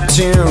beyond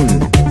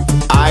Neptune.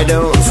 I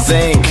don't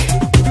think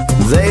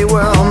they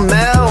will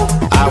melt.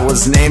 I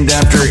was named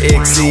after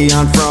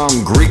Ixion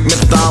from Greek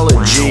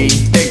mythology.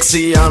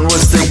 Ixion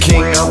was the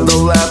king of the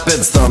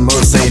Lepids, the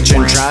most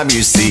ancient tribe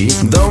you see.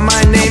 Though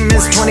my name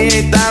is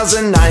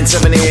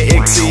 28,978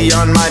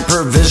 Ixion, my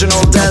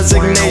provisional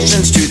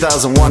designation's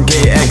 2001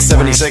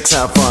 KX76.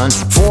 Have fun.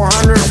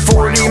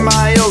 440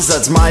 miles,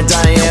 that's my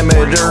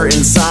diameter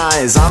in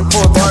size. I'm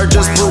fourth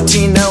largest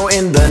Plutino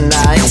in the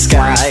night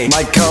sky.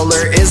 My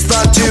color is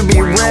thought to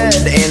be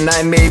red, and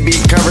I may be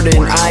covered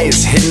in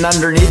ice, hidden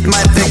underneath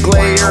my thick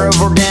layer of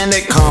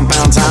organic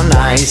compounds. How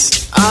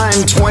nice.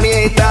 I'm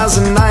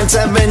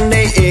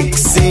 28,978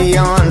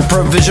 Ixion,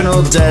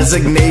 provisional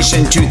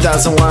designation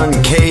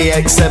 2001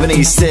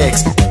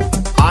 KX76.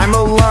 I'm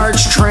a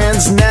large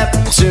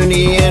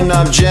trans-Neptunian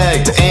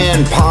object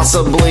and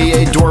possibly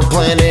a dwarf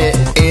planet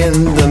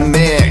in the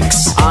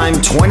mix.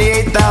 I'm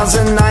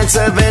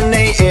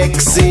 28,978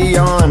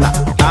 Ixion.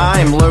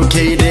 I'm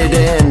located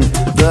in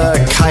the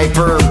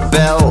Kuiper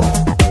Belt,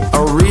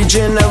 a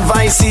region of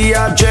icy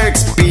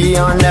objects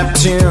beyond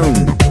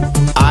Neptune.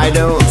 I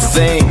don't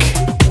think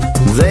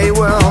they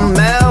will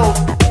melt.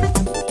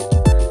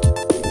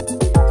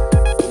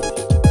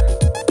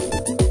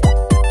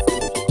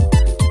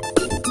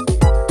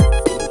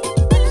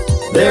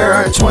 There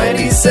are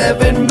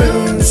 27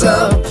 moons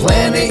of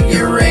planet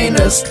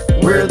Uranus.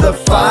 We're the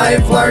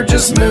 5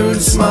 largest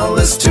moons,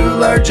 smallest 2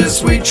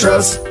 largest we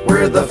trust.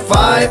 We're the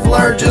 5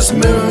 largest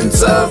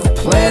moons of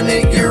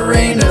planet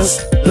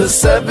Uranus, the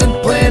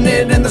 7th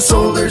planet in the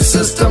solar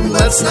system.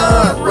 Let's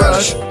not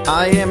rush.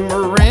 I am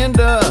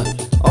Miranda,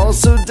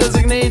 also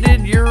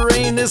designated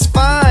Uranus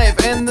 5,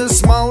 and the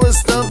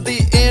smallest of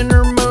the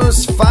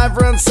innermost 5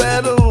 round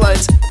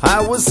satellites. I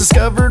was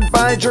discovered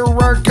by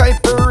Gerard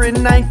Kuiper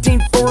in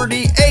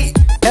 1948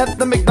 at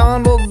the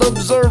McDonald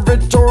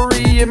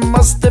Observatory. It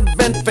must have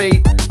been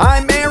fate.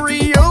 I'm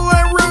Ariel,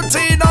 I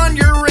rotate on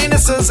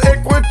Uranus's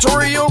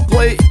equatorial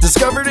plate.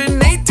 Discovered in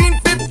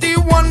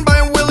 1851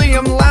 by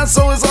William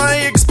Lasso, as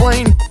I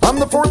explained. I'm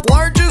the 4th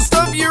largest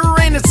of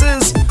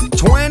Uranus's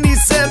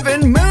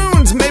 27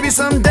 moons. Maybe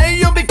someday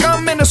you'll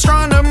become an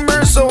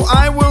astronomer, so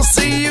I will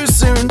see you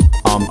soon.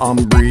 I'm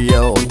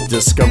Umbriel,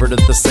 discovered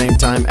at the same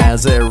time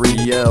as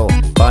Ariel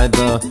by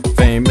the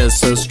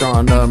famous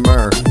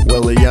astronomer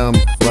William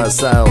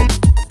Lasso.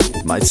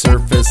 My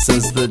surface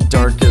is the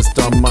darkest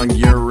among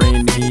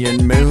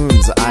Uranian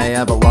moons. I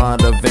have a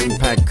lot of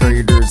impact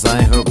craters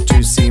I hope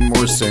to see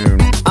more soon.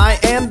 I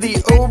am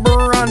the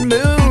Oberon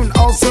moon,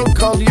 also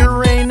called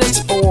Uranus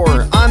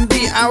 4. I'm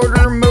the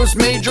outermost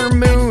major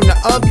moon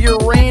of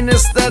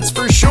Uranus, that's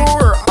for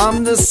sure.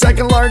 I'm the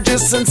 2nd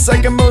largest and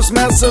 2nd most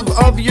massive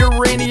of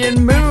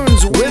Uranian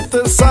moons, with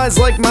a size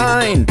like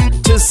mine.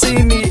 To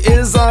see me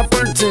is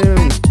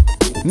opportune.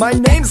 My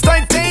name's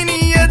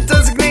Titania,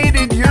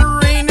 designated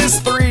Uranus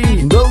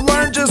 3, the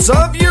largest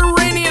of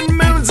Uranian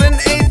moons and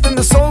 8th in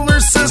the solar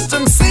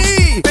system.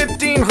 See,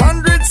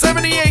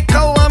 1,578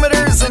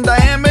 kilometers in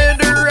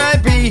diameter I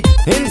be.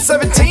 In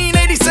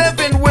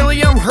 1787,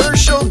 William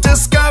Herschel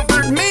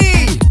discovered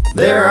me.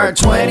 There are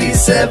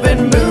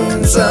 27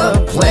 moons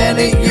of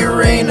planet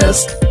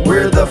Uranus.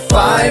 We're the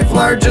 5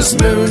 largest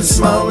moons,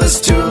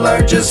 smallest 2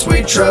 largest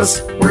we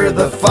trust. We're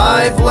the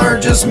 5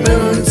 largest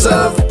moons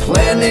of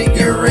planet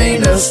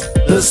Uranus,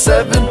 the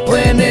 7th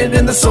planet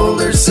in the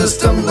solar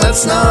system.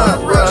 Let's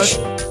not rush.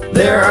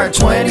 There are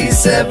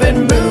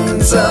 27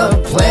 moons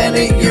of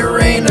planet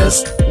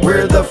Uranus.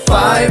 We're the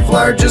 5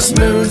 largest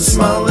moons,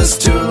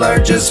 smallest 2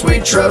 largest we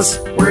trust.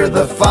 We're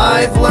the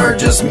 5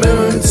 largest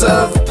moons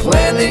of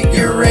planet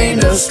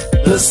Uranus,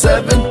 the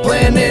 7th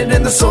planet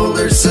in the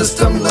solar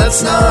system.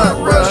 Let's not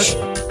rush.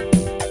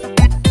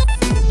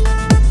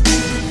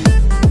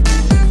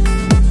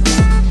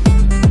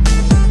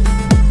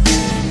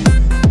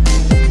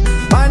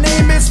 My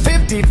name is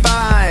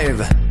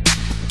 55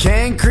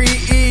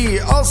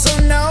 Cancri, also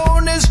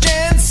known as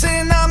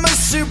Jensen. I'm a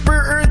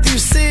super Earth, you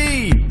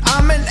see.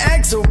 I'm an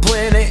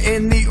exoplanet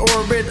in the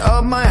orbit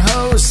of my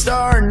host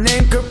star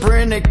named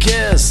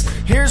Copernicus.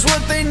 Here's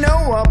what they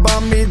know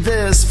about me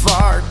this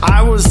far.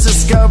 I was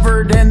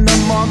discovered in the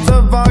month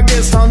of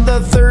August on the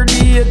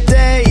 30th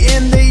day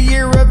in the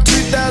year of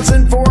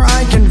 2004.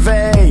 I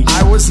convey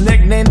I was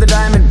nicknamed the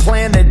Diamond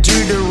Planet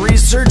due to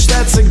research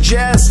that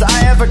suggests I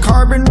have a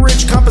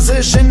carbon-rich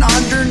composition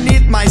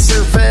underneath my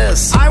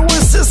surface. I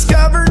was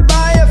discovered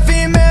by a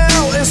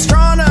female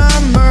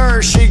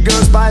astronomer. She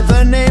goes by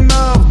the name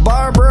of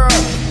Barbara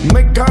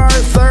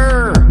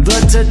MacArthur. The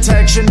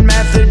detection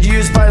method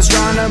used by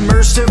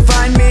astronomers to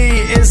find me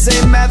is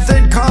a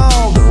method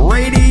called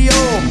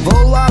radial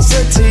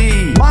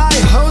velocity. My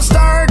host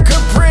star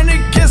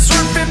Copernicus,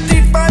 or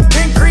 55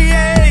 Cancri,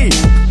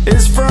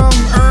 is from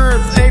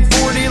Earth, a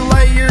 40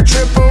 light year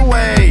trip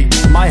away.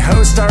 My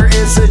host star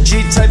is a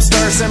G-type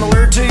star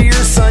similar to your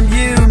sun.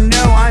 You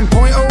know I'm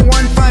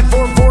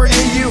 0.01544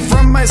 AU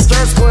from my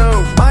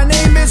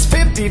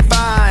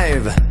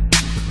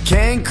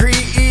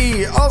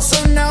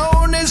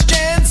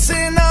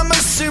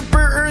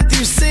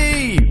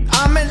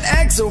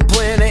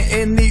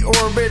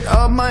orbit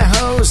of my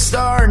host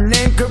star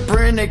named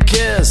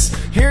Copernicus.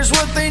 Here's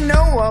what they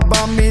know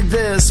about me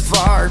this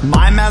far.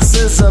 My mass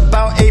is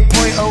about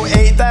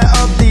 8.08 that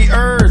of the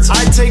Earth's.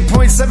 I take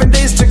 0.7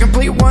 days to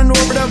complete one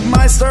orbit of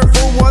my star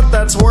for what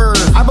that's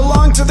worth. I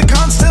belong to the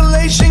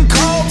constellation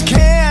called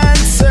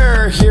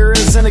Cancer. Here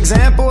is an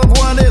example of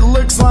what it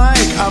looks like.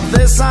 Of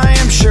this I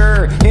am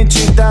sure. In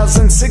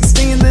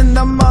 2016, in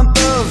the month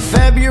of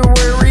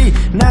February,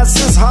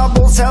 NASA's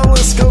Hubble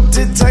telescope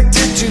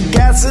detected two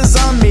gases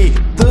on me.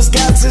 Those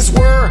gases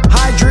were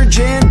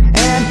hydrogen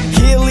and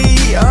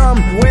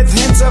helium, with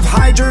hints of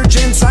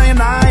hydrogen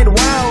cyanide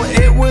while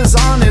it was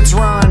on its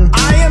run.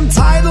 I am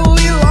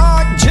tidally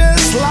locked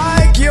just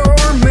like your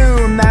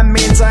moon. That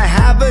means I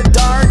have a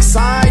dark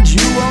side,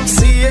 you won't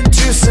see it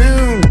too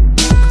soon.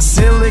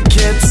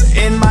 Silicates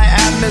in my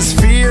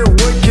atmosphere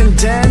would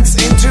condense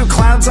into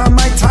clouds on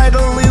my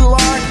tidally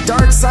locked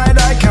dark side.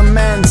 I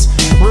commence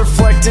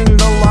reflecting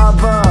the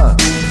lava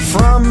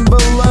from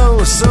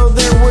below, so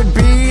there would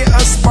be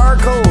a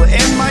sparkle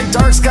in my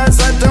dark skies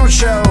that don't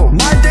show.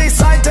 My day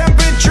side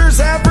temperatures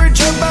average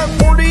about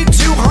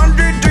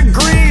 4,200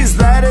 degrees.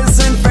 That is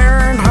in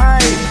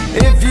Fahrenheit,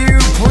 if you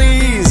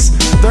please.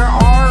 There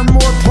are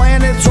more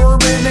planets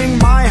orbiting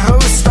my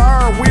host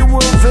star. We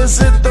will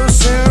visit those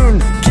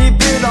soon.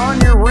 Keep it on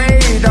your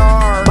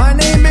radar. My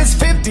name is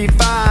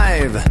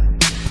 55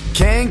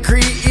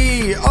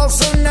 Cancri,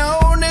 also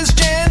known as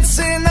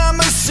Jensen. I'm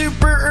a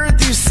super Earth,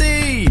 you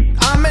see.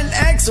 I'm an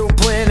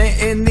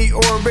exoplanet in the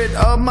orbit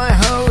of my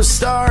host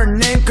star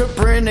named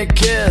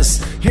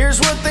Copernicus. Here's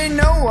what they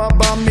know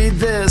about me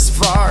this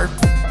far.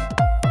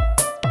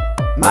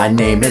 My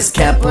name is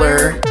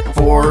Kepler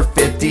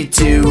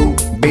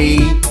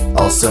 452b,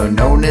 also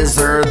known as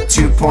Earth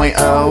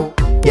 2.0.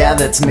 Yeah,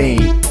 that's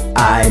me.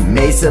 I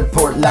may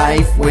support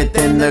life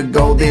within the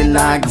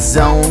Goldilocks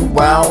zone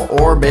while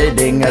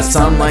orbiting a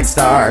sun-like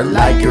star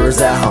like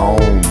yours at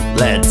home.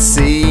 Let's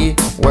see,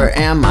 where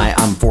am I?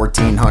 I'm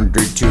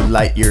 1,402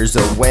 light years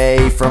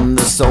away from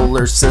the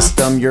solar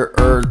system your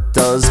Earth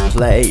does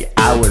play.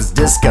 I was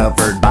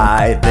discovered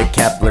by the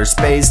Kepler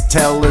Space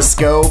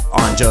Telescope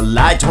on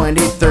July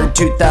 23rd,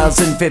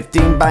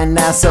 2015 by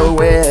NASA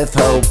with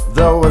hope.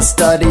 Though a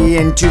study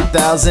in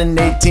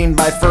 2018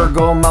 by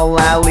Fergal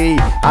Mullally,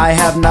 I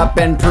have not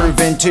been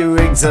proven to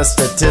exist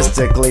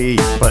statistically.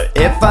 But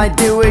if I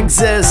do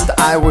exist,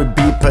 I would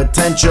be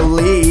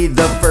potentially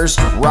the first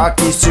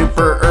rocky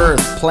super Earth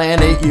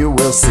planet you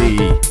will see.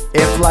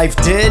 If life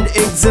did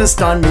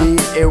exist on me,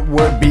 it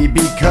would be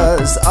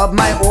because of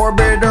my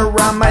orbit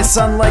around my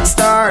sun-like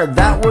star.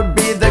 That would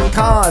be the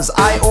cause.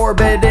 I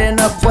orbit in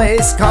a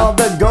place called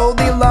the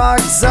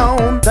Goldilocks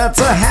zone. That's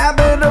a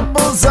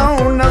habitable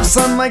zone of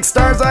sun-like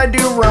stars I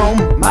do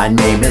roam. My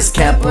name is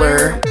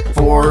Kepler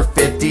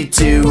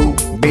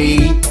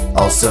 452b,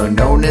 also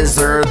known as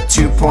Earth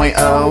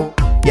 2.0.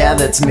 Yeah,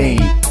 that's me.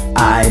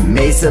 I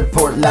may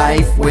support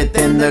life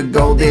within the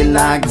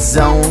Goldilocks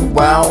zone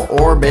while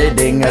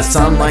orbiting a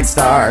sun-like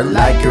star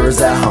like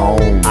yours at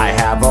home. I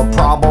have a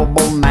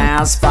probable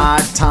mass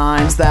 5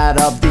 times that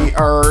of the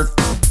Earth,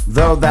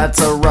 though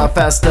that's a rough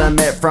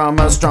estimate from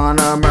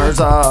astronomers,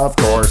 of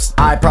course.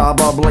 I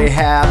probably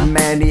have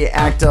many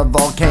active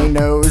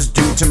volcanoes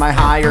due to my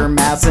higher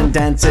mass and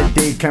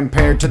density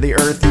compared to the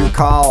Earth you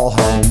call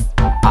home.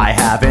 I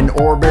have an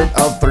orbit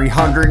of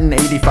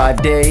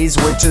 385 days,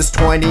 which is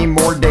 20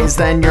 more days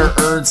than your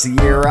Earth's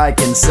year, I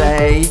can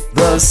say.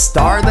 The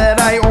star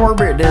that I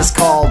orbit is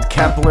called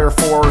Kepler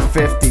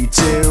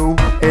 452.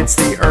 It's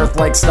the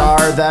Earth-like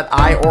star that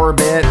I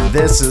orbit,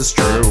 this is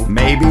true.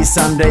 Maybe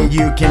someday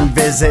you can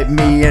visit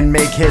me and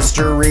make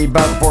history,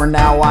 but for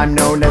now I'm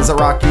known as a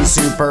rocky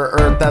super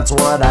Earth, that's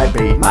what I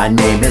be. My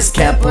name is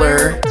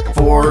Kepler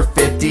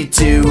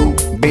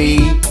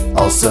 452b,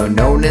 also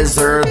known as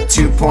Earth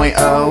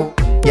 2.0.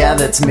 Yeah,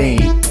 that's me.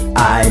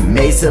 I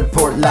may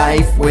support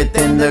life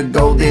within the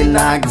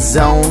Goldilocks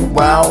zone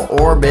while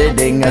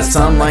orbiting a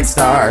sun-like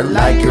star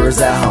like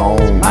yours at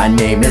home. My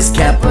name is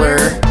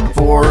Kepler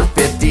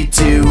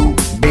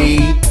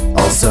 452b,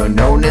 also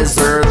known as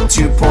Earth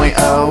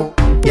 2.0.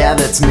 Yeah,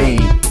 that's me.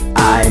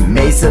 I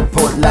may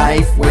support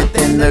life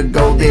within the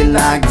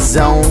Goldilocks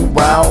zone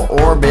while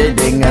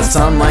orbiting a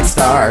sun-like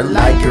star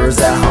like yours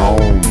at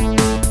home.